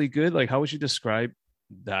been mostly good? Like, how would you describe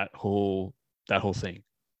that whole thing?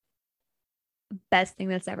 Best thing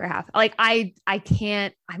that's ever happened. Like, I'm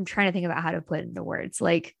trying to think about how to put it into words.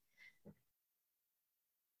 Like,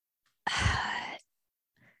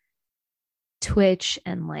 Twitch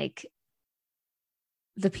and like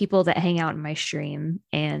the people that hang out in my stream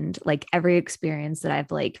and like every experience that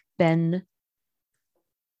I've like been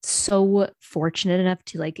so fortunate enough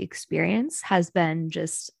to like experience has been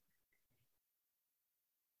just,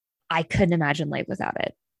 I couldn't imagine life without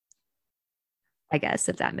it. I guess,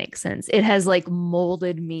 if that makes sense. It has like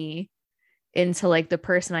molded me into like the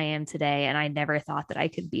person I am today. And I never thought that I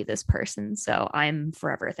could be this person. So I'm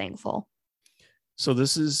forever thankful. So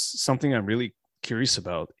this is something I'm really curious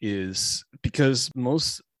about, is because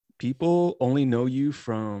most people only know you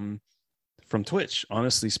from Twitch,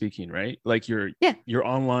 honestly speaking, right? Like your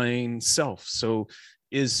online self. So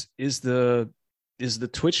is the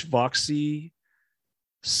Twitch Voxy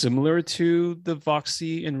similar to the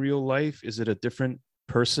Voxy in real life? Is it a different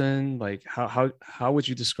person? Like how would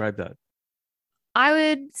you describe that? I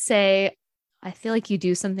would say, I feel like you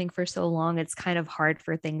do something for so long, it's kind of hard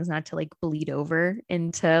for things not to like bleed over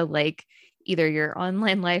into like either your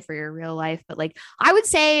online life or your real life. But like, I would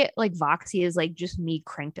say like Voxy is like just me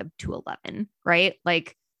cranked up to 11, right?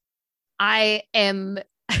 Like I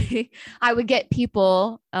would get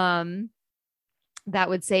people that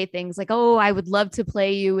would say things like, oh, I would love to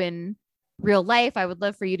play you in real life. I would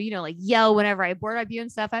love for you to, like yell whenever I board up you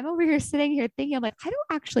and stuff. I'm over here sitting here thinking, I'm like, I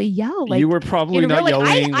don't actually yell. Like, you were probably not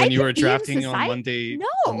yelling when you were drafting on Monday. No,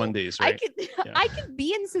 on Mondays, right? I could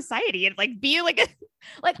be in society and like be like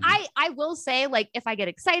I will say, like, if I get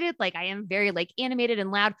excited, like I am very like animated and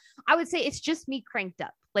loud, I would say it's just me cranked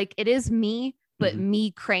up. Like it is me, but me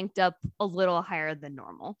cranked up a little higher than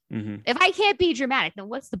normal. If I can't be dramatic, then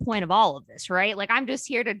what's the point of all of this, right? Like I'm just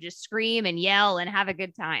here to just scream and yell and have a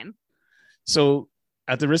good time. So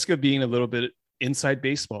at the risk of being a little bit inside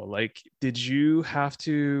baseball, like, did you have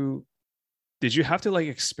to like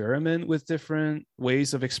experiment with different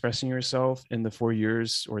ways of expressing yourself in the 4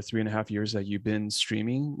 years or 3.5 years that you've been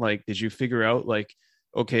streaming? Like, did you figure out like,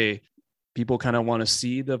 okay, people kind of want to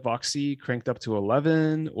see the Voxy cranked up to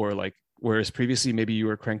 11, or like, whereas previously maybe you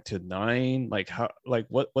were cranked to 9? Like how, like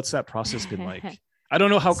what's that process been like? I don't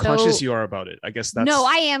know how conscious you are about it. I guess that's... No,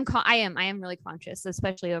 I am really conscious,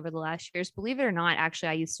 especially over the last years. Believe it or not, actually,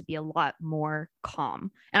 I used to be a lot more calm.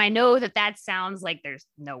 And I know that sounds like there's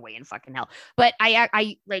no way in fucking hell, but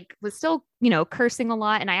I like was still, cursing a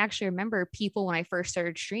lot. And I actually remember people when I first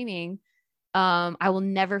started streaming, I will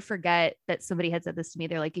never forget that somebody had said this to me.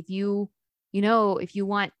 They're like, if you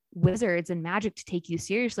want wizards and magic to take you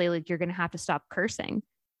seriously, like you're going to have to stop cursing.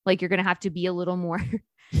 Like you're going to have to be a little more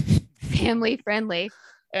family friendly.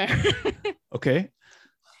 Okay.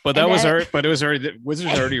 But And that was then but it was already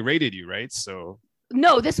Wizards already rated you, right? So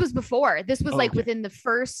no, this was before. This was like okay. within the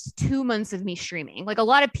first 2 months of me streaming. Like a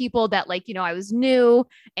lot of people that like, I was new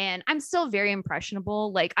and I'm still very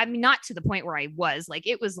impressionable. Like, I mean, not to the point where I was like,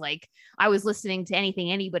 it was like I was listening to anything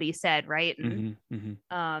anybody said. Right.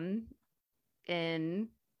 And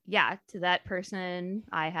yeah, to that person,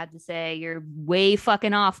 I had to say, you're way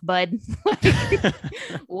fucking off, bud. Like,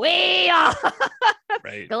 way off.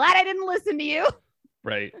 Right. Glad I didn't listen to you.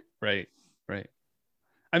 Right.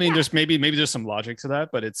 I mean, there's maybe there's some logic to that,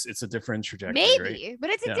 but it's a different trajectory, Maybe, right? but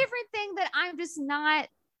it's a different thing that I'm just not.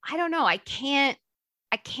 I don't know. I can't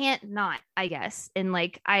not. I guess, and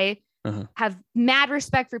like I have mad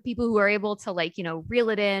respect for people who are able to like reel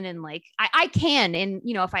it in, and like I can, and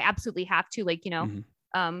if I absolutely have to, like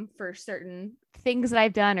for certain things that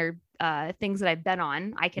I've done or things that I've been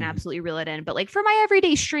on, I can absolutely reel it in. But like for my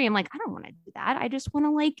everyday stream, like I don't want to do that. I just want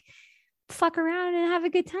to like fuck around and have a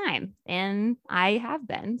good time. And I have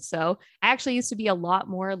been. So I actually used to be a lot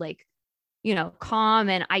more like, calm.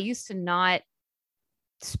 And I used to not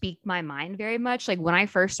speak my mind very much. Like when I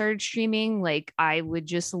first started streaming, like I would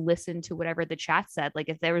just listen to whatever the chat said. Like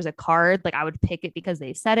if there was a card, like I would pick it because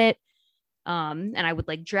they said it. And I would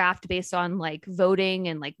like draft based on like voting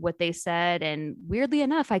and like what they said. And weirdly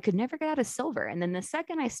enough, I could never get out of silver. And then the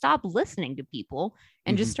second I stopped listening to people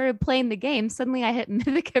and just started playing the game, suddenly I hit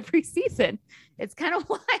mythic every season. It's kind of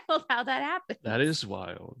wild how that happened. That is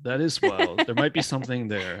wild. There might be something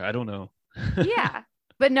there. I don't know. Yeah.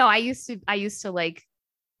 But no, I used to like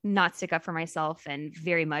not stick up for myself and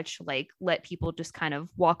very much like let people just kind of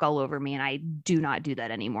walk all over me. And I do not do that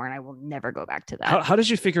anymore. And I will never go back to that. How did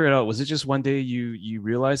you figure it out? Was it just one day you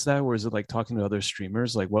realized that, or is it like talking to other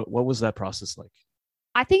streamers? Like what was that process like?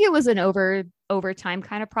 I think it was an over time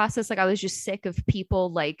kind of process. Like I was just sick of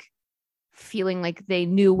people like feeling like they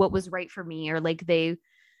knew what was right for me, or like they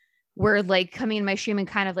were like coming in my stream and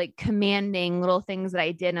kind of like commanding little things that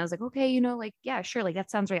I did. And I was like, okay, like, yeah, sure. Like that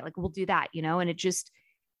sounds right. Like we'll do that, and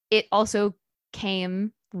it also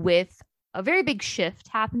came with a very big shift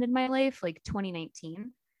happened in my life, like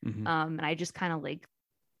 2019. And I just kind of like,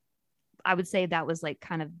 I would say that was like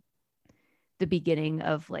kind of the beginning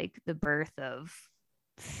of like the birth of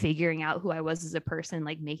figuring out who I was as a person,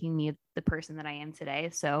 like making me the person that I am today.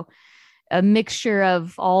 So a mixture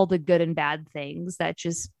of all the good and bad things that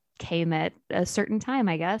just came at a certain time,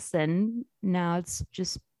 I guess. And now it's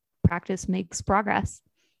just practice makes progress.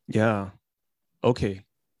 Yeah. Okay.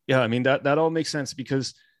 Yeah, I mean that all makes sense,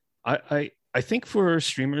 because I think for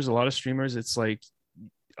streamers, a lot of streamers, it's like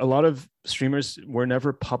a lot of streamers were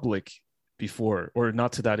never public before, or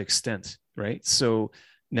not to that extent, right? So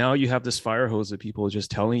now you have this fire hose of people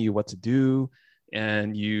just telling you what to do,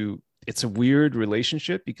 and it's a weird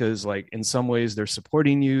relationship, because like in some ways they're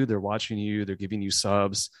supporting you, they're watching you, they're giving you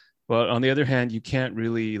subs, but on the other hand, you can't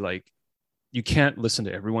listen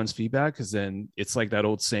to everyone's feedback, because then it's like that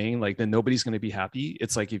old saying, like then nobody's going to be happy.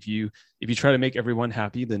 It's like if you try to make everyone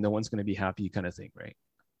happy, then no one's going to be happy, kind of thing, right?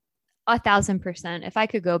 1,000%. If I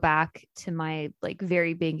could go back to my like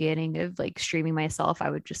very beginning of like streaming myself, I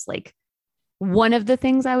would just like, one of the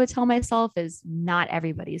things I would tell myself is not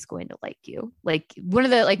everybody's going to like you. Like one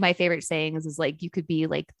of the like my favorite sayings is like, you could be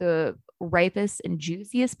like the ripest and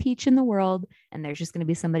juiciest peach in the world, and there's just going to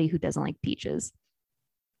be somebody who doesn't like peaches.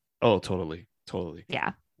 Oh, totally.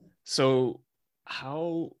 Yeah. So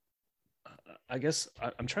how, I guess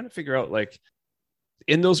I'm trying to figure out, like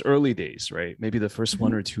in those early days, right? Maybe the first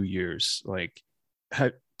 1 or 2 years, like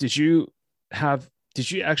did you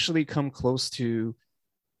actually come close to,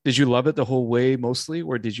 did you love it the whole way mostly,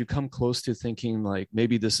 or did you come close to thinking like,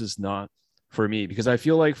 maybe this is not for me? Because I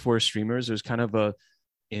feel like for streamers, there's kind of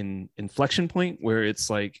an inflection point where it's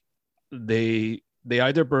like they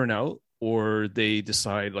either burn out, or they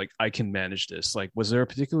decide like, I can manage this. Like, was there a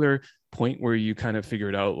particular point where you kind of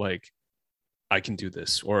figured out like, I can do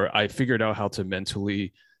this, or I figured out how to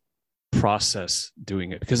mentally process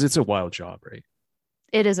doing it? Because it's a wild job, right?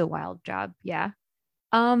 It is a wild job. Yeah.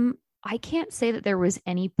 I can't say that there was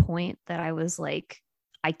any point that I was like,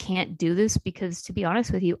 I can't do this, because to be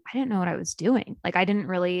honest with you, I didn't know what I was doing. Like I didn't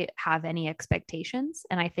really have any expectations.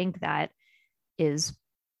 And I think that is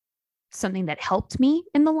something that helped me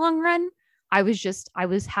in the long run. I still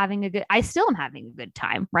am having a good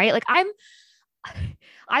time, right? Like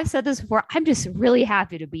I've said this before, I'm just really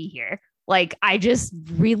happy to be here. Like I just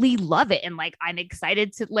really love it. And like I'm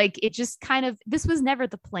excited to like, it just kind of, this was never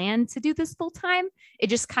the plan to do this full time. It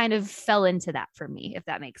just kind of fell into that for me, if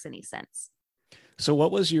that makes any sense. So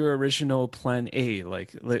what was your original plan A?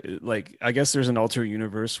 Like I guess there's an alternate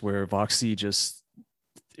universe where Voxy just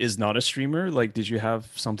is not a streamer? Like, did you have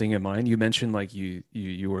something in mind? You mentioned like you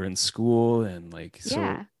were in school and like so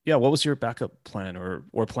Yeah. yeah, what was your backup plan or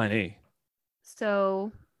plan A?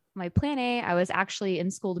 So my plan A, I was actually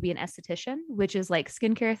in school to be an esthetician, which is like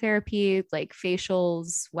skincare therapy, like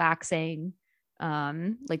facials, waxing,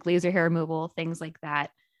 like laser hair removal, things like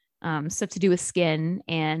that. Stuff to do with skin.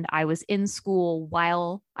 And I was in school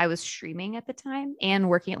while I was streaming at the time and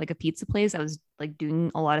working at like a pizza place. I was like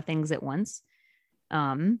doing a lot of things at once.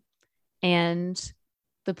 Um, and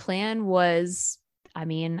the plan was, I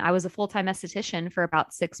mean, I was a full-time esthetician for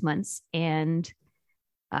about 6 months, and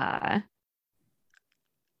uh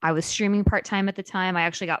I was streaming part time at the time. I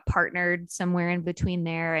actually got partnered somewhere in between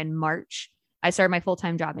there and March. I started my full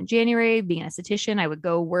time job in January, being an esthetician. I would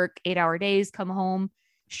go work 8 hour days, come home,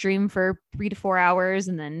 stream for 3 to 4 hours,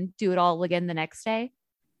 and then do it all again the next day.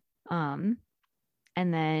 Um,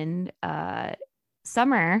 and then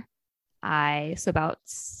summer, so about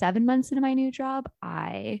 7 months into my new job,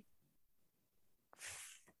 I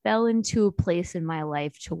fell into a place in my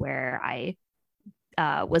life to where I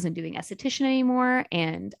wasn't doing esthetician anymore,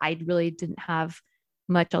 and I really didn't have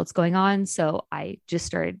much else going on. So I just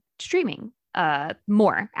started streaming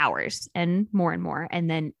more hours and more. And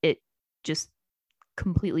then it just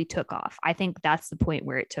completely took off. I think that's the point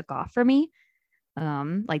where it took off for me.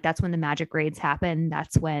 Like that's when the magic raids happened.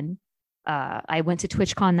 That's when I went to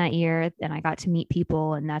TwitchCon that year and I got to meet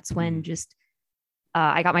people. And that's when just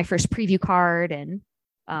I got my first preview card. And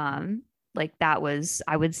like that was,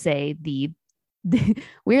 I would say, the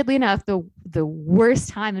weirdly enough, the worst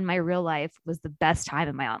time in my real life was the best time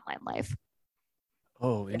in my online life.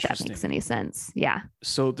 Oh, If that interesting. makes any sense. Yeah.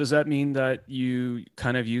 So does that mean that you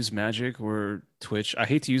kind of use Magic or Twitch? I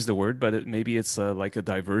hate to use the word, but maybe it's like a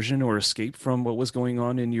diversion or escape from what was going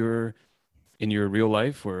on in your real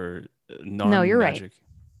life or No, you're right. non-Magic.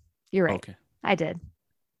 You're right. Okay. I did.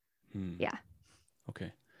 Hmm. Yeah.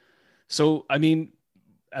 Okay. So, I mean,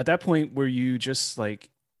 at that point, were you just like,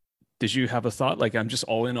 did you have a thought like I'm just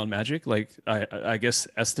all in on Magic? Like I guess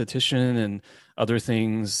esthetician and other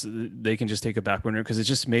things they can just take a back burner because it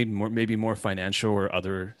just made more maybe more financial or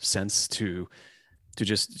other sense to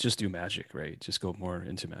just do Magic, right? Just go more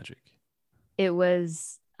into Magic. It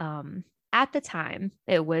was at the time,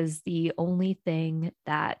 it was the only thing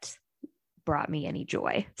that brought me any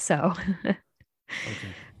joy. So Okay.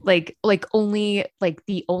 like only like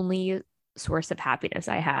the only source of happiness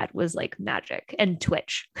I had was like Magic and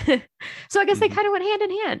Twitch. So I guess they Mhm. kind of went hand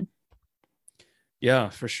in hand. Yeah,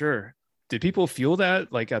 for sure. Did people feel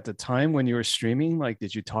that like at the time when you were streaming? Like,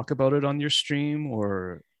 did you talk about it on your stream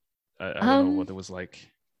or I don't know Um, what it was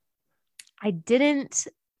like? I didn't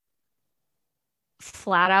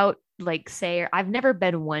flat out like say, I've never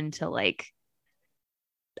been one to like,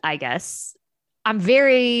 I guess I'm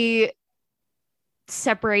very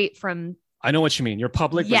separate from, I know what you mean. You're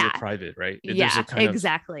public, but you're yeah, private, right? There's a yeah, kind of,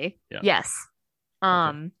 exactly. yeah. Yes. Okay.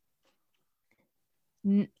 Um,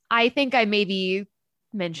 I think I maybe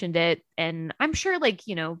mentioned it, and I'm sure like,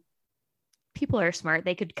 people are smart.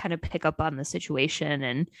 They could kind of pick up on the situation.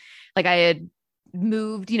 And like I had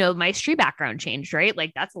moved, my street background changed, right?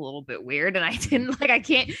 Like that's a little bit weird. And I Mhm. didn't like,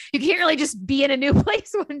 you can't really just be in a new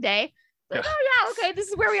place one day. Like, Yeah. oh yeah, okay, this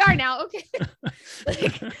is where we are now. Okay.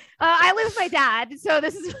 Like I live with my dad, so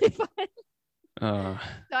this is really fun. Uh,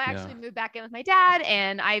 So I yeah. actually moved back in with my dad,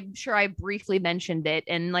 and I'm sure I briefly mentioned it.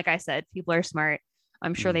 And like I said, people are smart.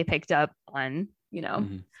 I'm sure Mhm. they picked up on,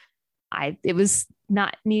 Mhm. it was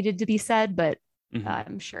not needed to be said, but Mhm.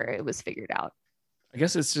 I'm sure it was figured out. I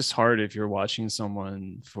guess it's just hard if you're watching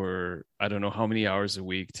someone for I don't know how many hours a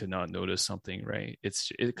week to not notice something, right?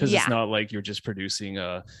 It's because it's Yeah. not like you're just producing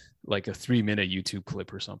a like a 3 minute YouTube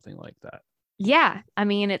clip or something like that. Yeah. I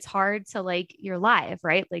mean, it's hard to like you're live,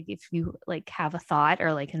 right? Like if you like have a thought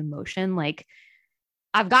or like an emotion, like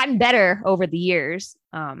I've gotten better over the years.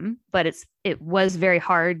 But it was very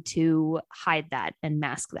hard to hide that and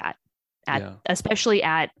mask that Yeah. especially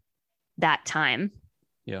at that time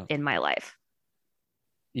Yeah. in my life.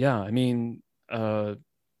 Yeah.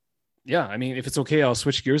 Yeah, I mean, if it's okay, I'll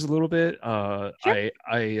switch gears a little bit. Sure.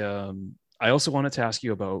 I also wanted to ask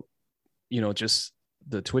you about, just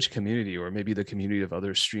the Twitch community or maybe the community of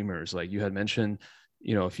other streamers. Like you had mentioned,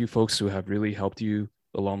 a few folks who have really helped you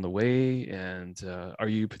along the way. And are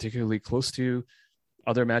you particularly close to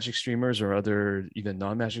other Magic streamers or other even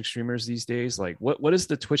non-Magic streamers these days? Like what is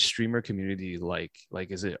the Twitch streamer community like? Like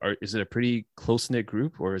is it a pretty close-knit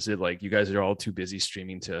group or is it like you guys are all too busy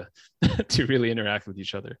streaming to to really interact with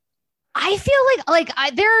each other? I feel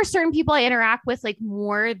there are certain people I interact with like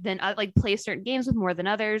more than like play certain games with more than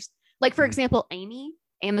others. Like for Mhm. example, Amy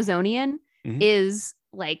Amazonian Mhm. is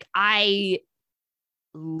like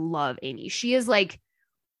love Amy. She is like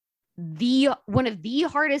the one of the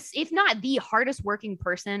hardest, if not the hardest working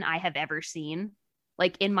person I have ever seen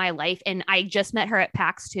like in my life. And I just met her at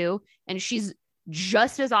PAX too, and she's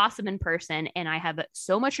just as awesome in person. And I have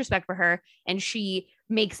so much respect for her. And she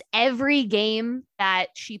makes every game that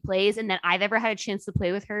she plays and that I've ever had a chance to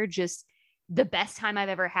play with her just the best time I've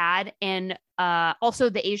ever had. And also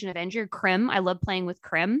the Asian Avenger, Krim. I love playing with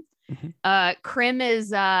Krim. Krim is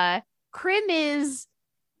Krim is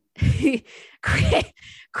Krim and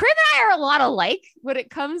I are a lot alike when it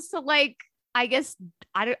comes to like, I guess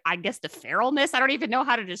the feralness. I don't even know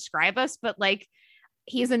how to describe us, but like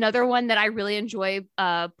he's another one that I really enjoy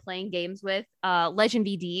playing games with. Legend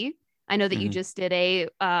VD. I know that you just did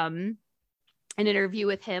an interview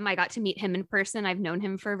with him. I got to meet him in person. I've known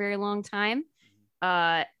him for a very long time.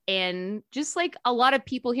 And just like a lot of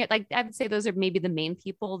people here, like I would say those are maybe the main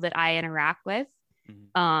people that I interact with.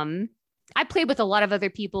 I played with a lot of other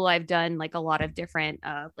people. I've done like a lot of different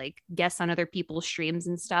like guests on other people's streams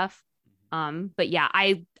and stuff. But yeah,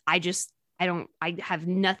 I have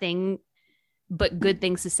nothing but good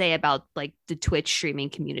things to say about like the Twitch streaming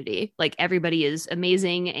community. Like everybody is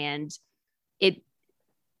amazing, and it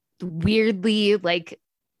weirdly, like,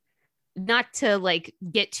 not to like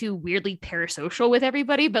get too weirdly parasocial with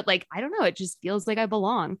everybody, but like, I don't know, it just feels like I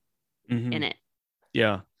belong in it.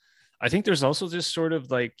 Yeah. I think there's also just sort of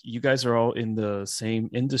like you guys are all in the same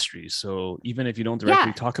industry. So even if you don't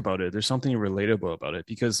directly talk about it, there's something relatable about it,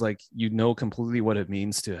 because like, you know, completely what it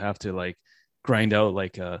means to have to like grind out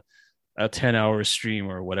like a 10-hour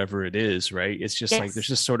stream or whatever it is. Right. It's just like, there's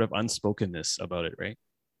just sort of unspokenness about it. Right.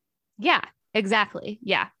 Yeah, exactly.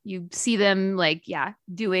 Yeah. You see them like,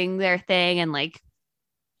 doing their thing. And like,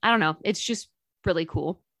 I don't know. It's just really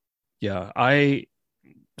cool. Yeah.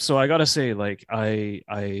 So I gotta say, like, I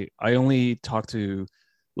only talked to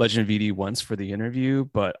Legend VD once for the interview,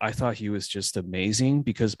 but I thought he was just amazing,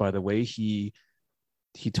 because by the way he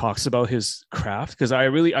talks about his craft, because I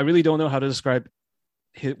really don't know how to describe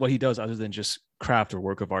what he does other than just craft or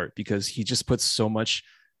work of art, because he just puts so much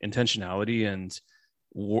intentionality and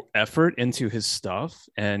effort into his stuff.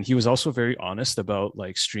 And he was also very honest about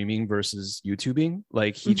like streaming versus YouTubing.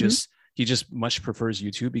 Like he just much prefers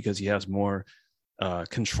YouTube because he has more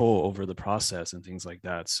control over the process and things like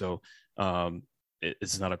that. So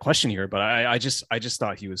it's not a question here, but I just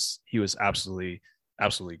thought he was absolutely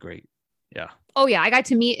great. Yeah. Oh yeah, I got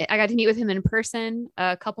to meet with him in person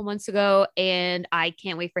a couple months ago, and I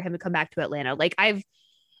can't wait for him to come back to Atlanta. Like I've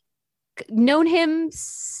known him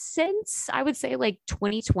since I would say like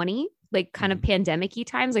 2020, like kind of pandemic-y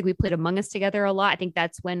times. Like we played Among Us together a lot. I think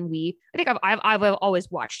that's when I've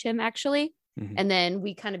always watched him actually. And then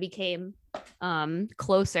we kind of became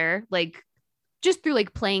closer, like just through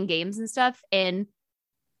like playing games and stuff. And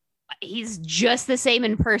he's just the same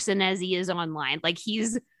in person as he is online. Like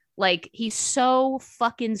he's so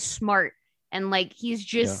fucking smart, and like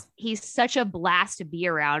he's such a blast to be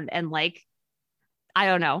around. And like, I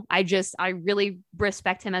don't know, I really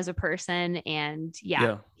respect him as a person, and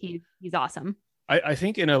he's awesome. I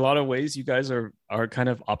think in a lot of ways you guys are kind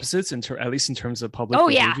of opposites at least in terms of public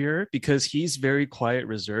behavior, because he's very quiet,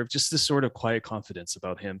 reserved, just this sort of quiet confidence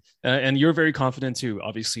about him. And you're very confident too,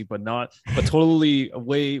 obviously, but totally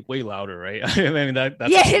way louder, right? I mean, that's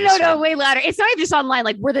way louder. It's not even just online.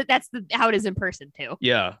 Like that's how it is in person too.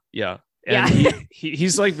 Yeah. And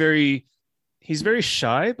he's like he's very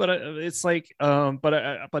shy, but it's like,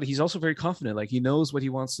 but he's also very confident. Like he knows what he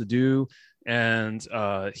wants to do. And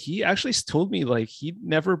he actually told me like he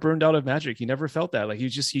never burned out of Magic. He never felt that. Like he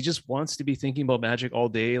just wants to be thinking about Magic all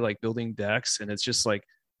day, like building decks. And it's just like,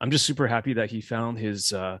 I'm just super happy that he found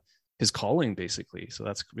his calling basically. So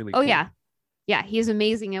that's really cool. Yeah. He's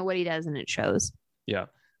amazing at what he does, and it shows. Yeah.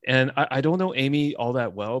 And I don't know Amy all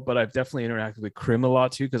that well, but I've definitely interacted with Krim a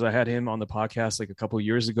lot too, because I had him on the podcast like a couple of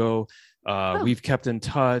years ago. We've kept in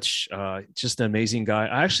touch. Just an amazing guy.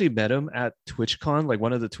 I actually met him at TwitchCon, like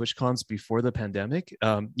one of the TwitchCons before the pandemic.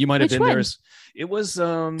 You might have been there. It was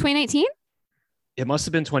 2019. It must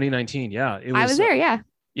have been 2019. Yeah, I was there. Yeah.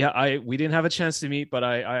 Yeah, we didn't have a chance to meet, but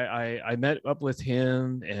I met up with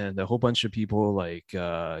him and a whole bunch of people like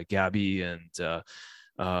Gabby and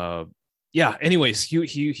yeah, anyways,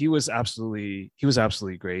 he was absolutely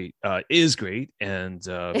great, is great. And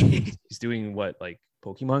he's doing what, like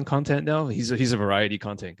Pokemon content now. He's a variety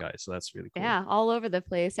content guy, so that's really cool. Yeah, all over the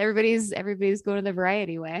place. Everybody's going the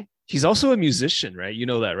variety way. He's also a musician, right? You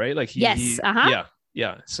know that, right? Like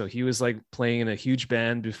yeah. So he was like playing in a huge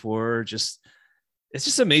band before. It's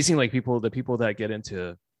just amazing, like the people that get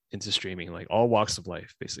into streaming, like all walks of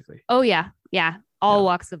life, basically. Oh yeah, all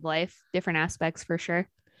walks of life, different aspects for sure.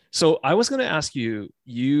 So I was going to ask you,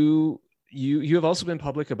 you have also been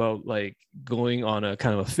public about like going on a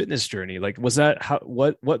kind of a fitness journey. Like, was that how,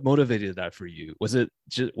 what motivated that for you? Was it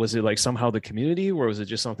like somehow the community, or was it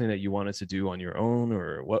just something that you wanted to do on your own,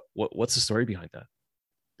 or what's the story behind that?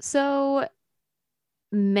 So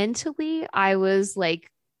mentally, I was like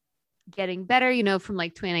getting better, from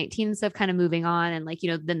like 2019 stuff, kind of moving on. And like,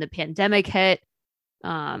 then the pandemic hit.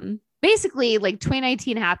 Basically like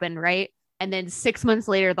 2019 happened, right? And then 6 months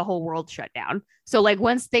later, the whole world shut down. So like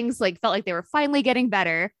once things like felt like they were finally getting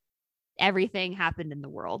better, everything happened in the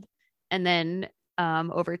world. And then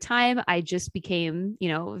over time, I just became,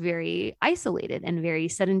 very isolated and very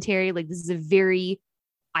sedentary. Like this is a very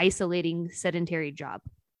isolating, sedentary job.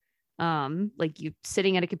 Like you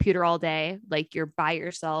sitting at a computer all day, like you're by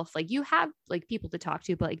yourself, like you have like people to talk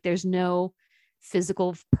to, but like there's no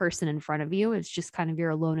physical person in front of you. It's just kind of you're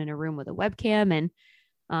alone in a room with a webcam.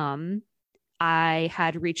 And I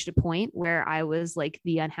had reached a point where I was like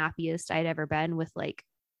the unhappiest I'd ever been with like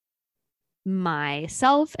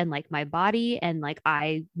myself and like my body. And like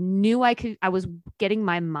I knew I was getting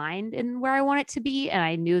my mind in where I want it to be. And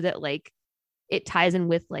I knew that like it ties in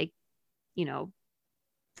with like, you know,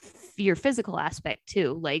 your physical aspect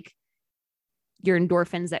too, like your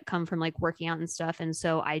endorphins that come from like working out and stuff. And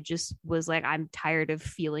so I just was like, I'm tired of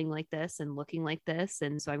feeling like this and looking like this.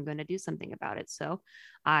 And so I'm going to do something about it. So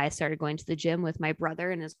I started going to the gym with my brother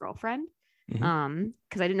and his girlfriend. Because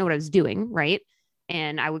I didn't know what I was doing. Right.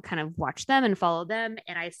 And I would kind of watch them and follow them.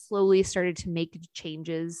 And I slowly started to make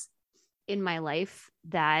changes in my life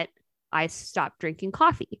that I stopped drinking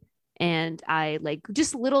coffee. And I like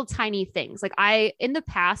just little tiny things. Like in the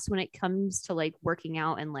past, when it comes to like working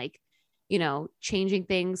out and like, you know, changing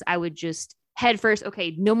things, I would just head first.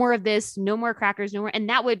 Okay, no more of this, no more crackers, no more. And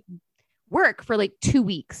that would work for like 2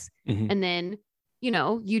 weeks. And then, you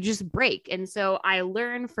know, you just break. And so I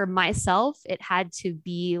learned for myself, it had to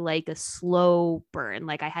be like a slow burn.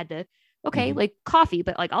 Like I had to, okay, like coffee,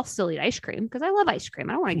 but like I'll still eat ice cream because I love ice cream.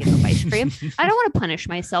 I don't want to give up ice cream. I don't want to punish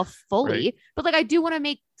myself fully, right. But like I do want to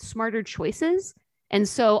make smarter choices. And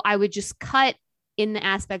so I would just cut in the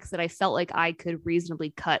aspects that I felt like I could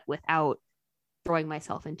reasonably cut without throwing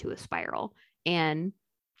myself into a spiral. And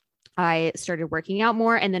I started working out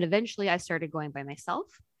more. And then eventually I started going by myself.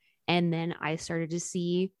 And then I started to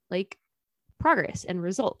see like progress and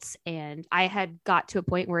results. And I had got to a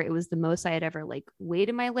point where it was the most I had ever like weighed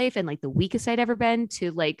in my life and like the weakest I'd ever been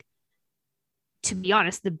to like, to be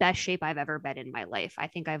honest, the best shape I've ever been in my life. I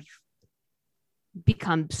think I've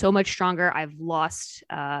become so much stronger. I've lost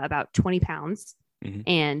about 20 pounds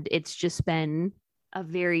and it's just been a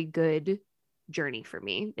very good journey for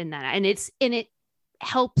me in that. And it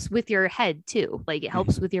helps with your head too. Like it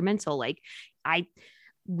helps with your mental. Like I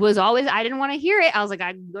didn't want to hear it. I was like,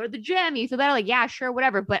 I go to the gym. You feel better? Like, yeah, sure,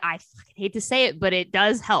 whatever. But I fucking hate to say it, but it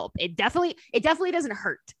does help. It definitely doesn't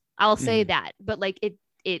hurt. I'll say that. But like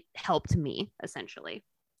it helped me essentially.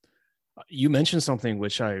 You mentioned something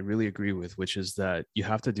which I really agree with, which is that you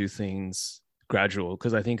have to do things gradual.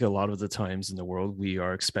 Because I think a lot of the times in the world, we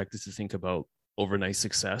are expected to think about overnight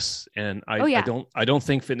success. And I don't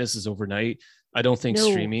think fitness is overnight. I don't think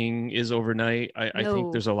streaming is overnight. I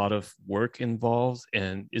think there's a lot of work involved.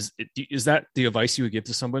 And is that the advice you would give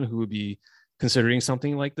to someone who would be considering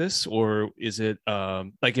something like this? Or is it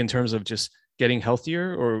like in terms of just getting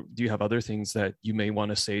healthier? Or do you have other things that you may want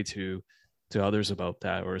to say to others about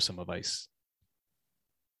that, or some advice?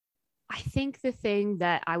 I think the thing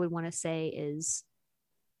that I would want to say is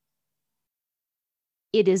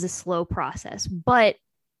it is a slow process, but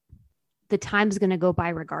the time's going to go by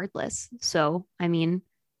regardless. So, I mean,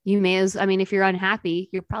 if you're unhappy,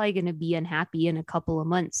 you're probably going to be unhappy in a couple of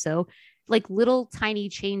months. So like little tiny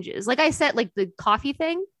changes, like I said, like the coffee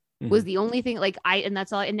thing was the only thing and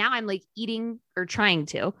that's all. And now I'm like eating or trying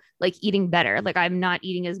to like eating better. Like I'm not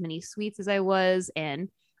eating as many sweets as I was. And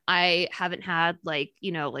I haven't had like,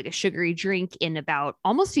 you know, like a sugary drink in about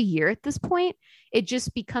almost a year at this point. It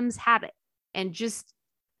just becomes habit. And just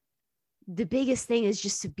the biggest thing is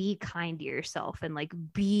just to be kind to yourself and like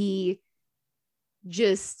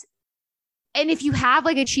and if you have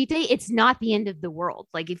like a cheat day, it's not the end of the world.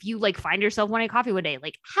 Like if you like find yourself wanting coffee one day,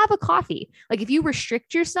 like have a coffee. Like if you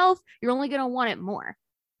restrict yourself, you're only going to want it more.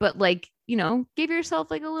 But like, you know, give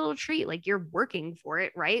yourself like a little treat. Like you're working for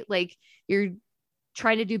it, right? Like you're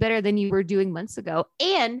trying to do better than you were doing months ago.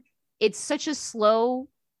 And it's such a slow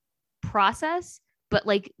process, but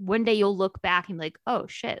like one day you'll look back and be like, oh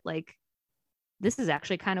shit, like this is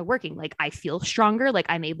actually kind of working. Like I feel stronger. Like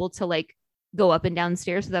I'm able to like go up and down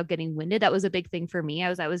stairs without getting winded. That was a big thing for me. I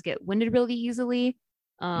always get winded really easily.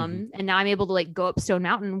 And now I'm able to like go up Stone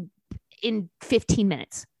Mountain in 15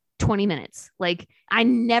 minutes. 20 minutes. Like I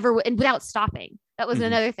never, and without stopping. That was Mhm.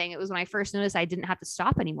 another thing. It was when I first noticed I didn't have to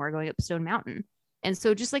stop anymore going up Stone Mountain. And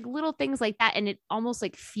so just like little things like that. And it almost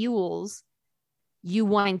like fuels you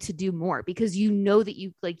wanting to do more because you know that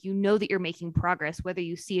you're making progress, whether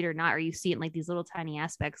you see it or not, or you see it in like these little tiny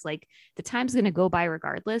aspects. Like the time's going to go by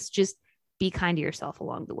regardless. Just be kind to yourself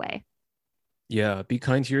along the way. Yeah, be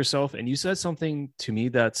kind to yourself. And you said something to me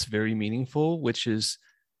that's very meaningful, which is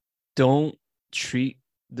don't treat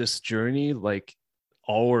this journey like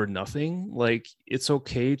all or nothing. Like it's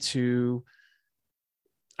okay to,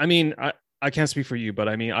 I mean, I can't speak for you, but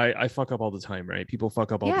I mean, I fuck up all the time, right? People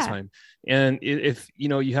fuck up all the Yeah. time. And if you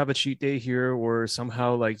know, you have a cheat day here, or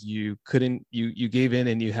somehow like you couldn't, you gave in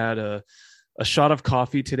and you had a shot of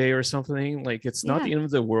coffee today or something, like it's not Yeah. the end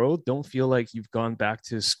of the world. Don't feel like you've gone back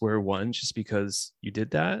to square one just because you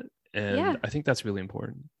did that. Yeah. And I think that's really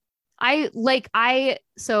important.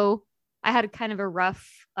 So I had kind of a rough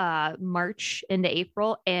March into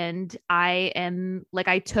April, and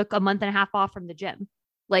I took a month and a half off from the gym.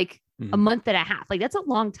 Like a Mhm. month and a half. Like that's a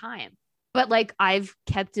long time. But like I've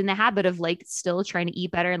kept in the habit of like still trying to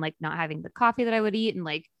eat better and like not having the coffee that I would eat and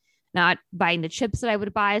like not buying the chips that I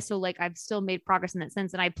would buy. So like I've still made progress in that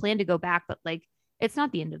sense. And I plan to go back, but like it's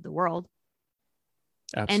not the end of the world.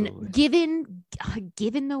 And Absolutely.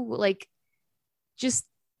 given the like just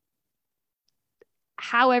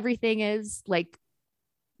how everything is like,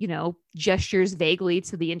 gestures vaguely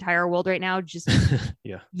to the entire world right now, just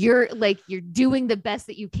Yeah. you're doing the best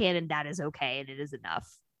that you can, and that is okay, and it is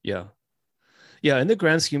enough. Yeah. Yeah. In the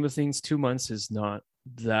grand scheme of things, 2 months is not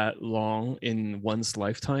that long in one's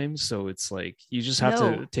lifetime. So it's like you just have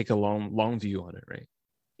to No. take a long view on it, right?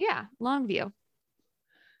 Yeah, long view.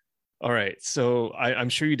 All right. So I'm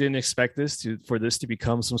sure you didn't expect for this to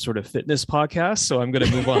become some sort of fitness podcast. So I'm going to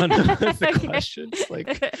move on with the Okay. questions. Like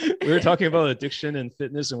we were talking about addiction and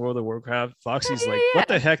fitness and World of Warcraft. Foxy's like, Yeah. what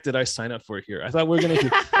the heck did I sign up for here? I thought we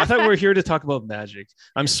were here to talk about magic.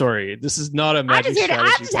 I'm sorry. This is not a magic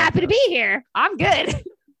strategy. I'm just happy to be here. I'm good.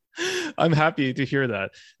 I'm happy to hear that.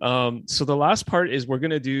 So the last part is I'm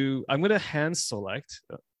going to hand select.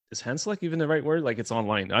 Is hand select even the right word? Like it's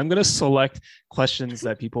online. I'm going to select questions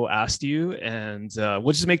that people asked you, and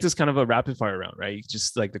we'll just make this kind of a rapid fire round, right?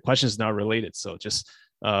 Just like the question is not related. So just,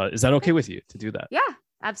 is that okay with you to do that? Yeah,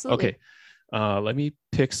 absolutely. Okay. Let me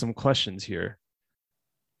pick some questions here.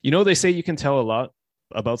 You know, they say you can tell a lot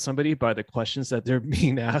about somebody by the questions that they're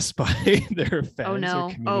being asked by their fans. Oh no.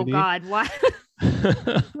 Or Oh community. God. Why?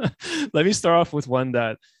 Let me start off with one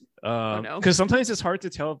that no. because sometimes it's hard to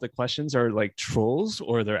tell if the questions are like trolls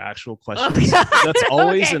or they're actual questions. Okay. That's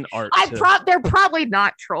always Okay. an art. They're probably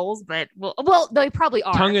not trolls, but well, they probably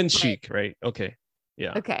are. Tongue in cheek, right? Okay.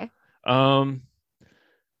 Yeah. Okay.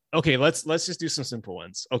 Okay, let's just do some simple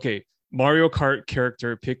ones. Okay, Mario Kart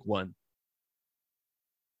character, pick one.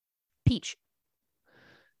 Peach.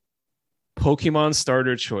 Pokemon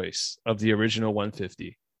starter choice of the original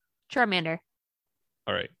 150. Charmander.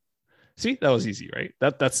 All right. See, that was easy, right?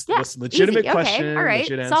 That's Yeah, legitimate easy. question. Okay. All right.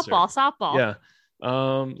 Legit answer. Softball.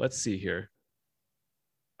 Yeah. Let's see here.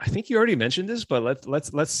 I think you already mentioned this, but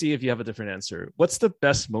let's see if you have a different answer. What's the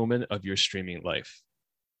best moment of your streaming life?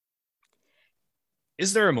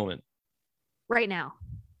 Is there a moment? Right now.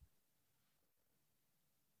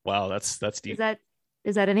 Wow, that's deep.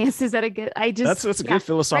 Is that an answer? Is that a good? That's a good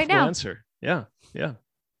philosophical right answer. Yeah.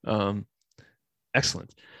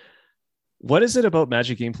 Excellent. What is it about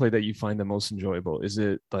Magic gameplay that you find the most enjoyable? Is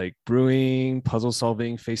it like brewing, puzzle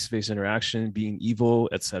solving, face-to-face interaction, being evil,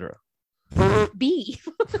 etc.? B.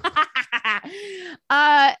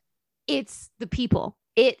 It's the people.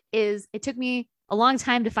 It took me a long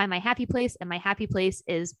time to find my happy place, and my happy place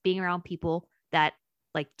is being around people that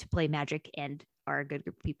like to play Magic and are a good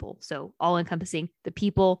group of people. So all encompassing the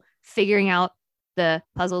people, figuring out the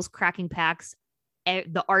puzzles, cracking packs,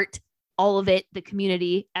 the art, all of it, the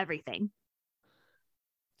community, everything.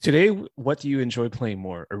 Today, what do you enjoy playing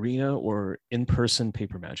more, Arena or in-person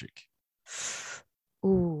Paper Magic?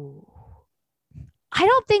 Ooh.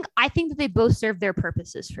 I think that they both serve their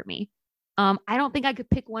purposes for me. I don't think I could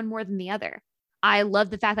pick one more than the other. I love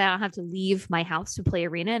the fact that I don't have to leave my house to play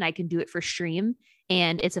Arena, and I can do it for stream,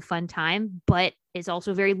 and it's a fun time, but it's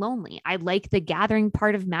also very lonely. I like the gathering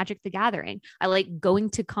part of Magic the Gathering. I like going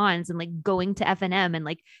to cons and like going to FNM and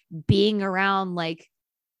like being around like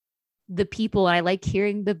the people. I like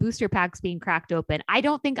hearing the booster packs being cracked open. I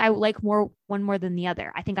don't think I like one more than the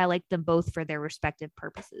other. I think I like them both for their respective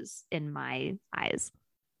purposes in my eyes.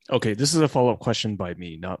 Okay, this is a follow-up question by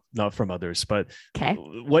me, not from others, but Okay.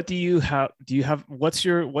 What do you have?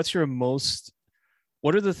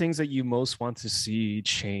 What are the things that you most want to see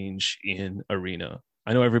change in Arena?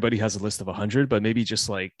 I know everybody has a list of 100, but maybe just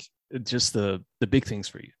the big things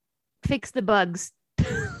for you. Fix the bugs.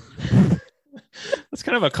 That's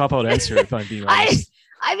kind of a cop-out answer, if I'm being honest.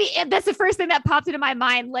 I mean, that's the first thing that popped into my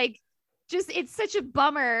mind. Like, just it's such a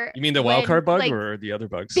bummer. You mean the wildcard bug or the other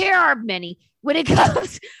bugs? There are many. When it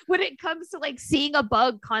comes to like seeing a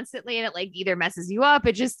bug constantly and it like either messes you up,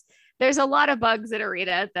 there's a lot of bugs in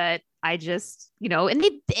Arena that I just, and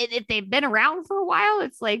if they've been around for a while,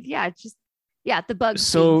 it's like, the bugs.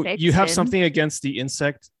 So you have something against the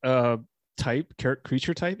insect type,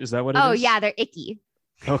 creature type? Is that what it is? Oh yeah, they're icky.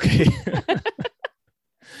 Okay.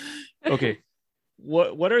 Okay.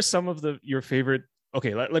 What are some of your favorite?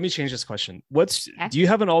 Okay, let me change this question. Do you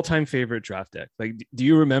have an all-time favorite draft deck? Like, do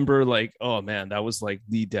you remember like, oh man, that was like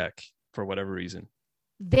the deck for whatever reason?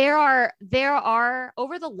 There are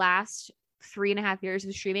over the last 3.5 years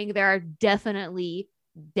of streaming, there are definitely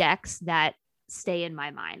decks that stay in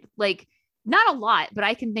my mind. Like, not a lot, but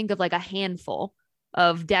I can think of like a handful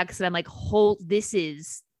of decks that I'm like, this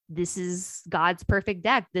is God's perfect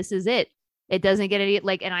deck. This is it. It doesn't get any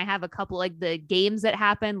like, and I have a couple like the games that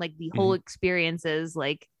happen, like the whole experiences,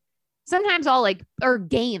 like sometimes I'll like, or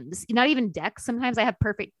games, not even decks. Sometimes I have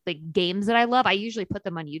perfect like games that I love. I usually put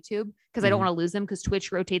them on YouTube because I don't want to lose them because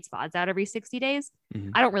Twitch rotates VODs out every 60 days.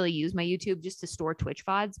 I don't really use my YouTube just to store Twitch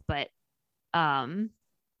VODs, but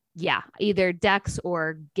either decks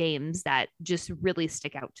or games that just really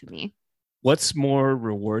stick out to me. What's more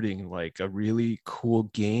rewarding, like a really cool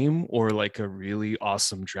game or like a really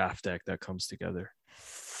awesome draft deck that comes together?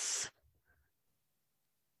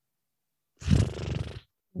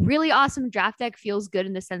 Really awesome draft deck feels good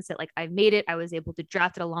in the sense that like I made it, I was able to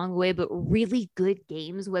draft it along the way, but really good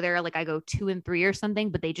games, whether like I go 2 and 3 or something,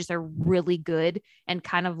 but they just are really good and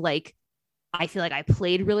kind of like, I feel like I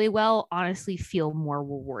played really well, honestly feel more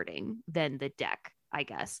rewarding than the deck, I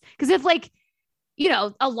guess. Because if like,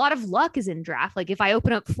 a lot of luck is in draft. Like if I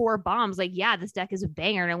open up 4 bombs, like, yeah, this deck is a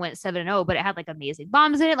banger and I went 7-0, but it had like amazing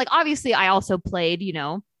bombs in it. Like, obviously I also played,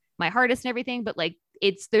 my hardest and everything, but like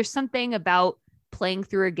there's something about playing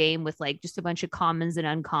through a game with like just a bunch of commons and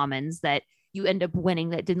uncommons that you end up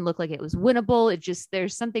winning that didn't look like it was winnable.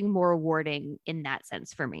 There's something more rewarding in that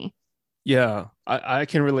sense for me. Yeah, I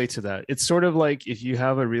can relate to that. It's sort of like if you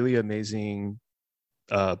have a really amazing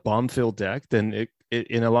bomb-filled deck, then it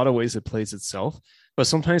in a lot of ways it plays itself. But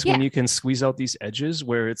sometimes when you can squeeze out these edges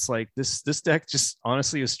where it's like this deck just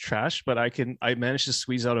honestly is trash, but I managed to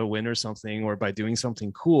squeeze out a win or something, or by doing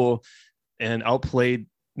something cool and outplayed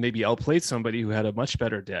somebody who had a much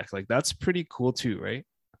better deck. Like that's pretty cool too, right?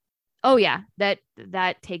 Oh yeah, that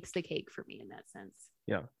takes the cake for me in that sense.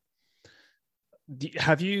 Yeah.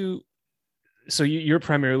 So you're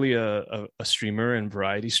primarily a streamer and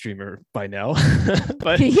variety streamer by now,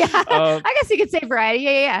 but I guess you could say variety.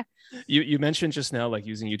 Yeah. You mentioned just now like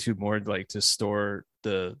using YouTube more like to store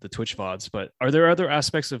the Twitch VODs, but are there other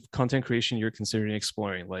aspects of content creation you're considering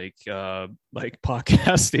exploring, like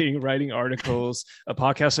podcasting, writing articles, a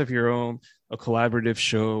podcast of your own, a collaborative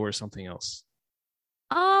show, or something else?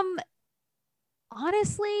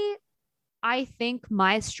 Honestly, I think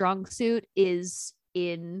my strong suit is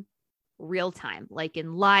in real time, like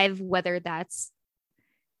in live, whether that's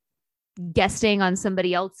guesting on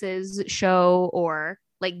somebody else's show or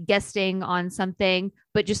like guesting on something,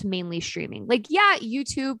 but just mainly streaming. Like, yeah,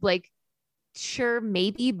 YouTube, like, sure,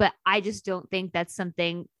 maybe, but I just don't think that's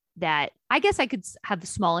something that I guess I could have a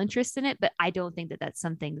small interest in it, but I don't think that that's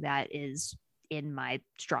something that is in my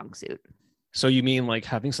strong suit. So you mean like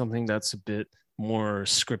having something that's a bit more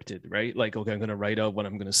scripted, right? Like, okay, I'm going to write out what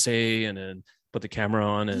I'm going to say and then put the camera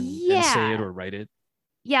on and say it or write it.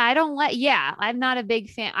 Yeah, I'm not a big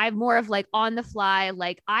fan. I'm more of like on the fly.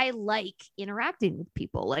 Like I like interacting with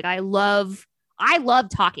people. Like I love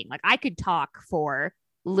talking. Like I could talk for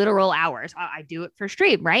literal hours. I do it for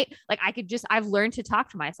stream, right? Like I've learned to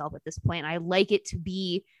talk to myself at this point. I like it to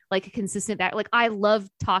be like a consistent back. Like I love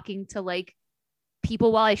talking to like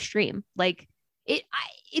people while I stream. Like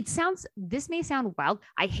this may sound wild.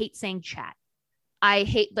 I hate saying chat.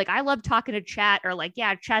 I love talking to chat or like,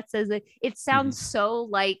 yeah, chat says it sounds so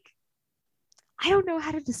like, I don't know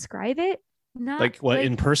how to describe it. Not like what,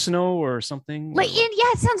 impersonal or something? Like,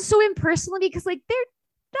 it sounds so impersonal because like, they're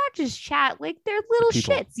not just chat, like they're little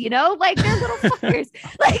shits, like they're little fuckers.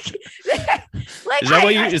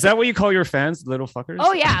 Is that what you call your fans? Little fuckers?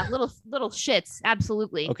 Oh yeah. Little shits.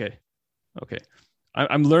 Absolutely. Okay.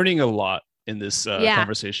 I'm learning a lot in this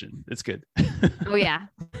conversation. It's good. Oh yeah.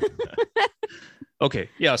 Okay.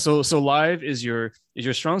 Yeah. So live is your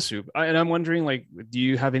strong suit. And I'm wondering, like, do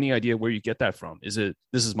you have any idea where you get that from? This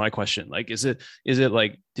is my question. Like, is it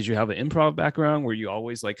like, did you have an improv background? Were you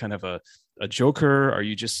always like kind of a joker?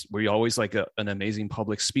 Were you always like an amazing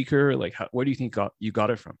public speaker? Like, where do you think you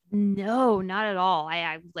got it from? No, not at all.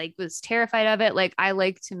 I like was terrified of it. Like I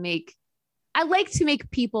like to make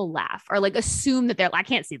people laugh or like assume that I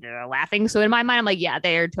can't see that they're laughing. So in my mind, I'm like, yeah,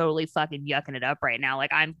 they're totally fucking yucking it up right now.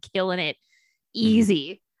 Like I'm killing it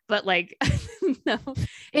easy. But like, no,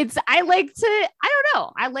 I don't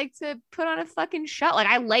know. I like to put on a fucking show. Like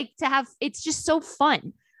I like to have, it's just so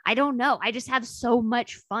fun. I don't know. I just have so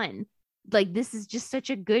much fun. Like this is just such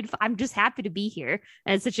a I'm just happy to be here.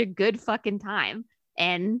 And it's such a good fucking time.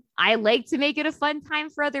 And I like to make it a fun time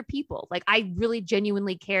for other people. Like I really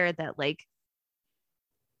genuinely care that like,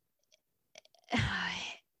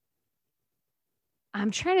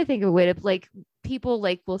 I'm trying to think of a way to like people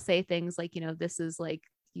like will say things like, you know, this is like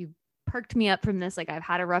you perked me up from this, like I've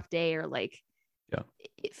had a rough day, or like Yeah.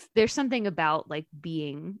 if there's something about like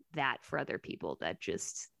being that for other people that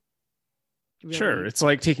just really Sure. It's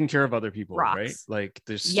like taking care of other people, rocks. right? Like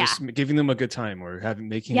there's just giving them a good time or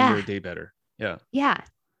making their day better. Yeah. Yeah.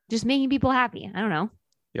 Just making people happy. I don't know.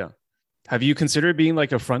 Yeah. Have you considered being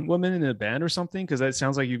like a front woman in a band or something? Because that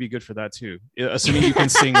sounds like you'd be good for that too. Assuming you can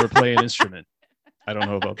sing or play an instrument. I don't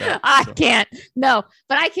know about that. I can't. No,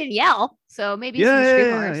 but I can yell. So maybe some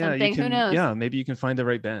screamer or something. Who knows? Yeah, maybe you can find the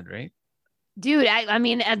right band, right? Dude, I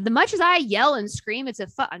mean, as much as I yell and scream, it's a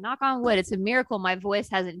knock on wood. It's a miracle my voice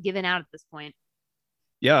hasn't given out at this point.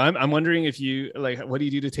 Yeah, I'm wondering if you like, what do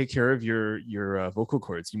you do to take care of your vocal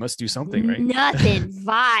cords? You must do something, right? Nothing.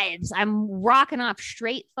 Vibes. I'm rocking off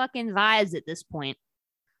straight fucking vibes at this point.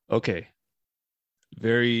 Okay.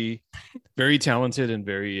 Very, very talented and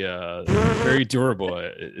very, very durable.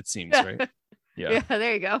 It seems, right? Yeah.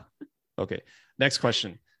 There you go. Okay. Next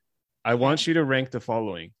question. I want you to rank the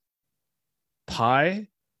following: pie,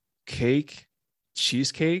 cake,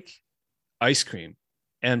 cheesecake, ice cream,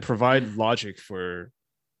 and provide logic for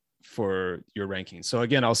your ranking. So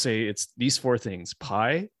again, I'll say it's these four things: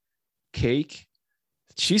 pie, cake,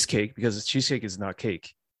 cheesecake, because cheesecake is not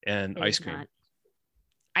cake, and ice cream. Not.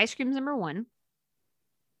 Ice cream's number one.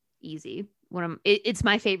 Easy. It's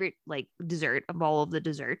my favorite like dessert of all of the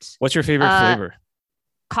desserts. What's your favorite flavor?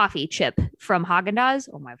 Coffee chip from Haagen-Dazs.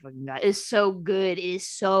 Oh my fucking god, it's so good. It is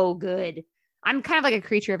so good. I'm kind of like a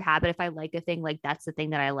creature of habit. If I like a thing, like that's the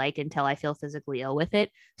thing that I like until I feel physically ill with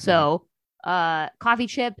it. So coffee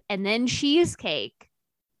chip, and then cheesecake,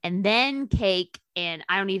 and then cake, and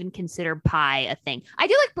I don't even consider pie a thing. I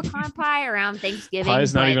do like pecan pie around Thanksgiving. Pie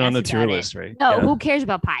is not even on the tier list, right? No, Who cares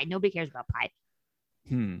about pie? Nobody cares about pie.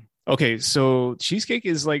 Okay, so cheesecake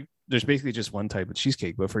is like, there's basically just one type of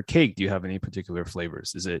cheesecake, but for cake, do you have any particular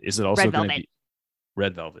flavors? Is it also going to be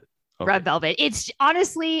red velvet? Okay. Red velvet. It's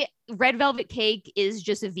honestly, red velvet cake is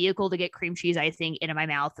just a vehicle to get cream cheese icing into my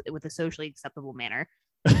mouth with a socially acceptable manner.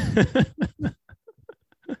 If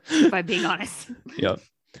I'm being honest. Yeah.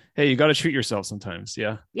 Hey, you got to treat yourself sometimes.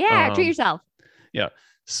 Yeah. Yeah. Treat yourself. Yeah.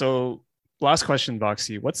 So last question,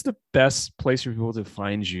 Voxy. What's the best place for people to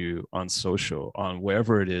find you on social, on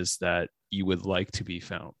wherever it is that you would like to be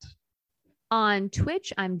found? On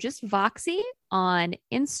Twitch, I'm just Voxy. On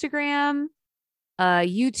Instagram,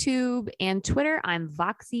 YouTube, and Twitter, I'm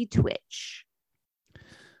Voxy Twitch.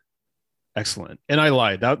 Excellent. And I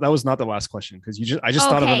lied. That was not the last question, because I just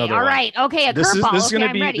thought of another one. All right. Okay. A curveball. This is going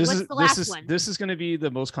to be this is going to be the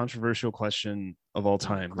most controversial question of all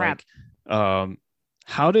time. Crap. Like,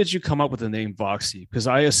 how did you come up with the name Voxy? Because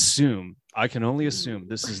I can only assume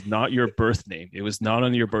this is not your birth name. It was not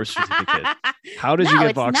on your birth certificate. How did you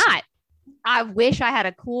get Voxy? It's not. I wish I had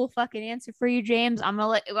a cool fucking answer for you, James.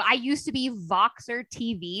 I used to be Voxer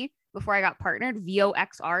TV before I got partnered,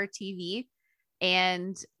 VOXR TV.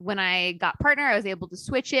 And when I got partner, I was able to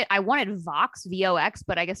switch it. I wanted Vox, VOX,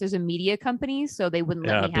 but I guess there's a media company, so they wouldn't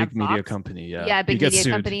let me have big media company. Yeah, big media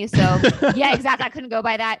company. So yeah, exactly. I couldn't go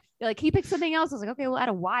by that. They're like, can you pick something else? I was like, okay, we'll add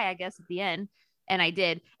a Y, I guess, at the end. And I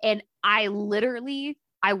did. And I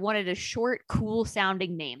wanted a short, cool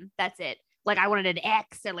sounding name. That's it. Like I wanted an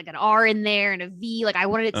X and like an R in there and a V. Like I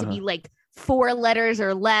wanted it to be like 4 letters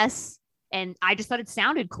or less. And I just thought it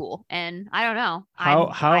sounded cool. And I don't know.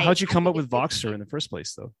 How'd you come up with Voxer in the first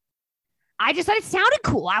place, though? I just thought it sounded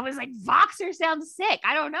cool. I was like, Voxer sounds sick.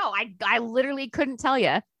 I don't know. I literally couldn't tell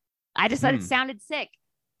you. I just thought it sounded sick.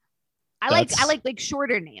 I like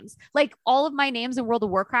shorter names. Like all of my names in World of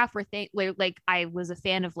Warcraft were like I was a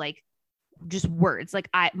fan of like just words. Like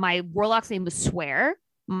my warlock's name was Swear.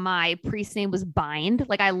 My priest's name was Bind.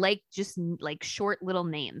 Like I like just like short little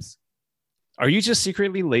names. Are you just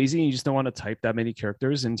secretly lazy and you just don't want to type that many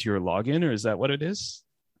characters into your login, or is that what it is?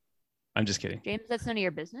 I'm just kidding. James, that's none of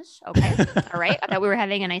your business. Okay. All right. I thought we were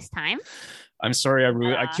having a nice time. I'm sorry.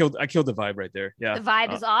 I killed the vibe right there. Yeah. The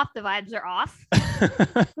vibe is off. The vibes are off.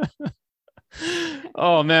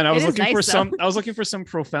 Oh man, I was looking for some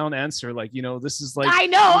profound answer. Like, this is like, I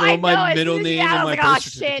know my middle name and my birth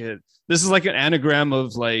certificate. This is like an anagram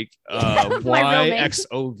of like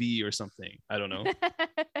YXOV or something. I don't know.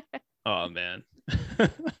 Oh man.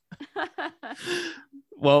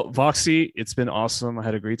 Well, Voxy, it's been awesome. I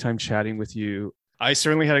had a great time chatting with you. I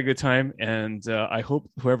certainly had a good time, and I hope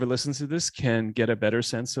whoever listens to this can get a better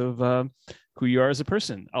sense of who you are as a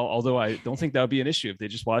person. Although I don't think that would be an issue if they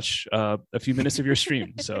just watch a few minutes of your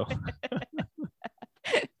stream. So,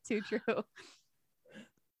 too true.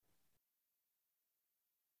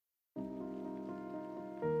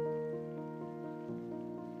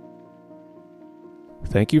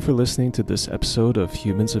 Thank you for listening to this episode of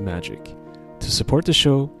Humans of Magic. To support the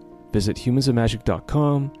show, visit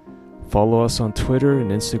humansofmagic.com, follow us on Twitter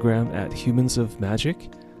and Instagram at Humans of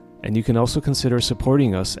Magic, and you can also consider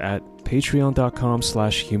supporting us at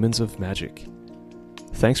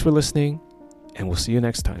patreon.com/humansofmagic. Thanks for listening, and we'll see you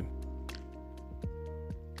next time.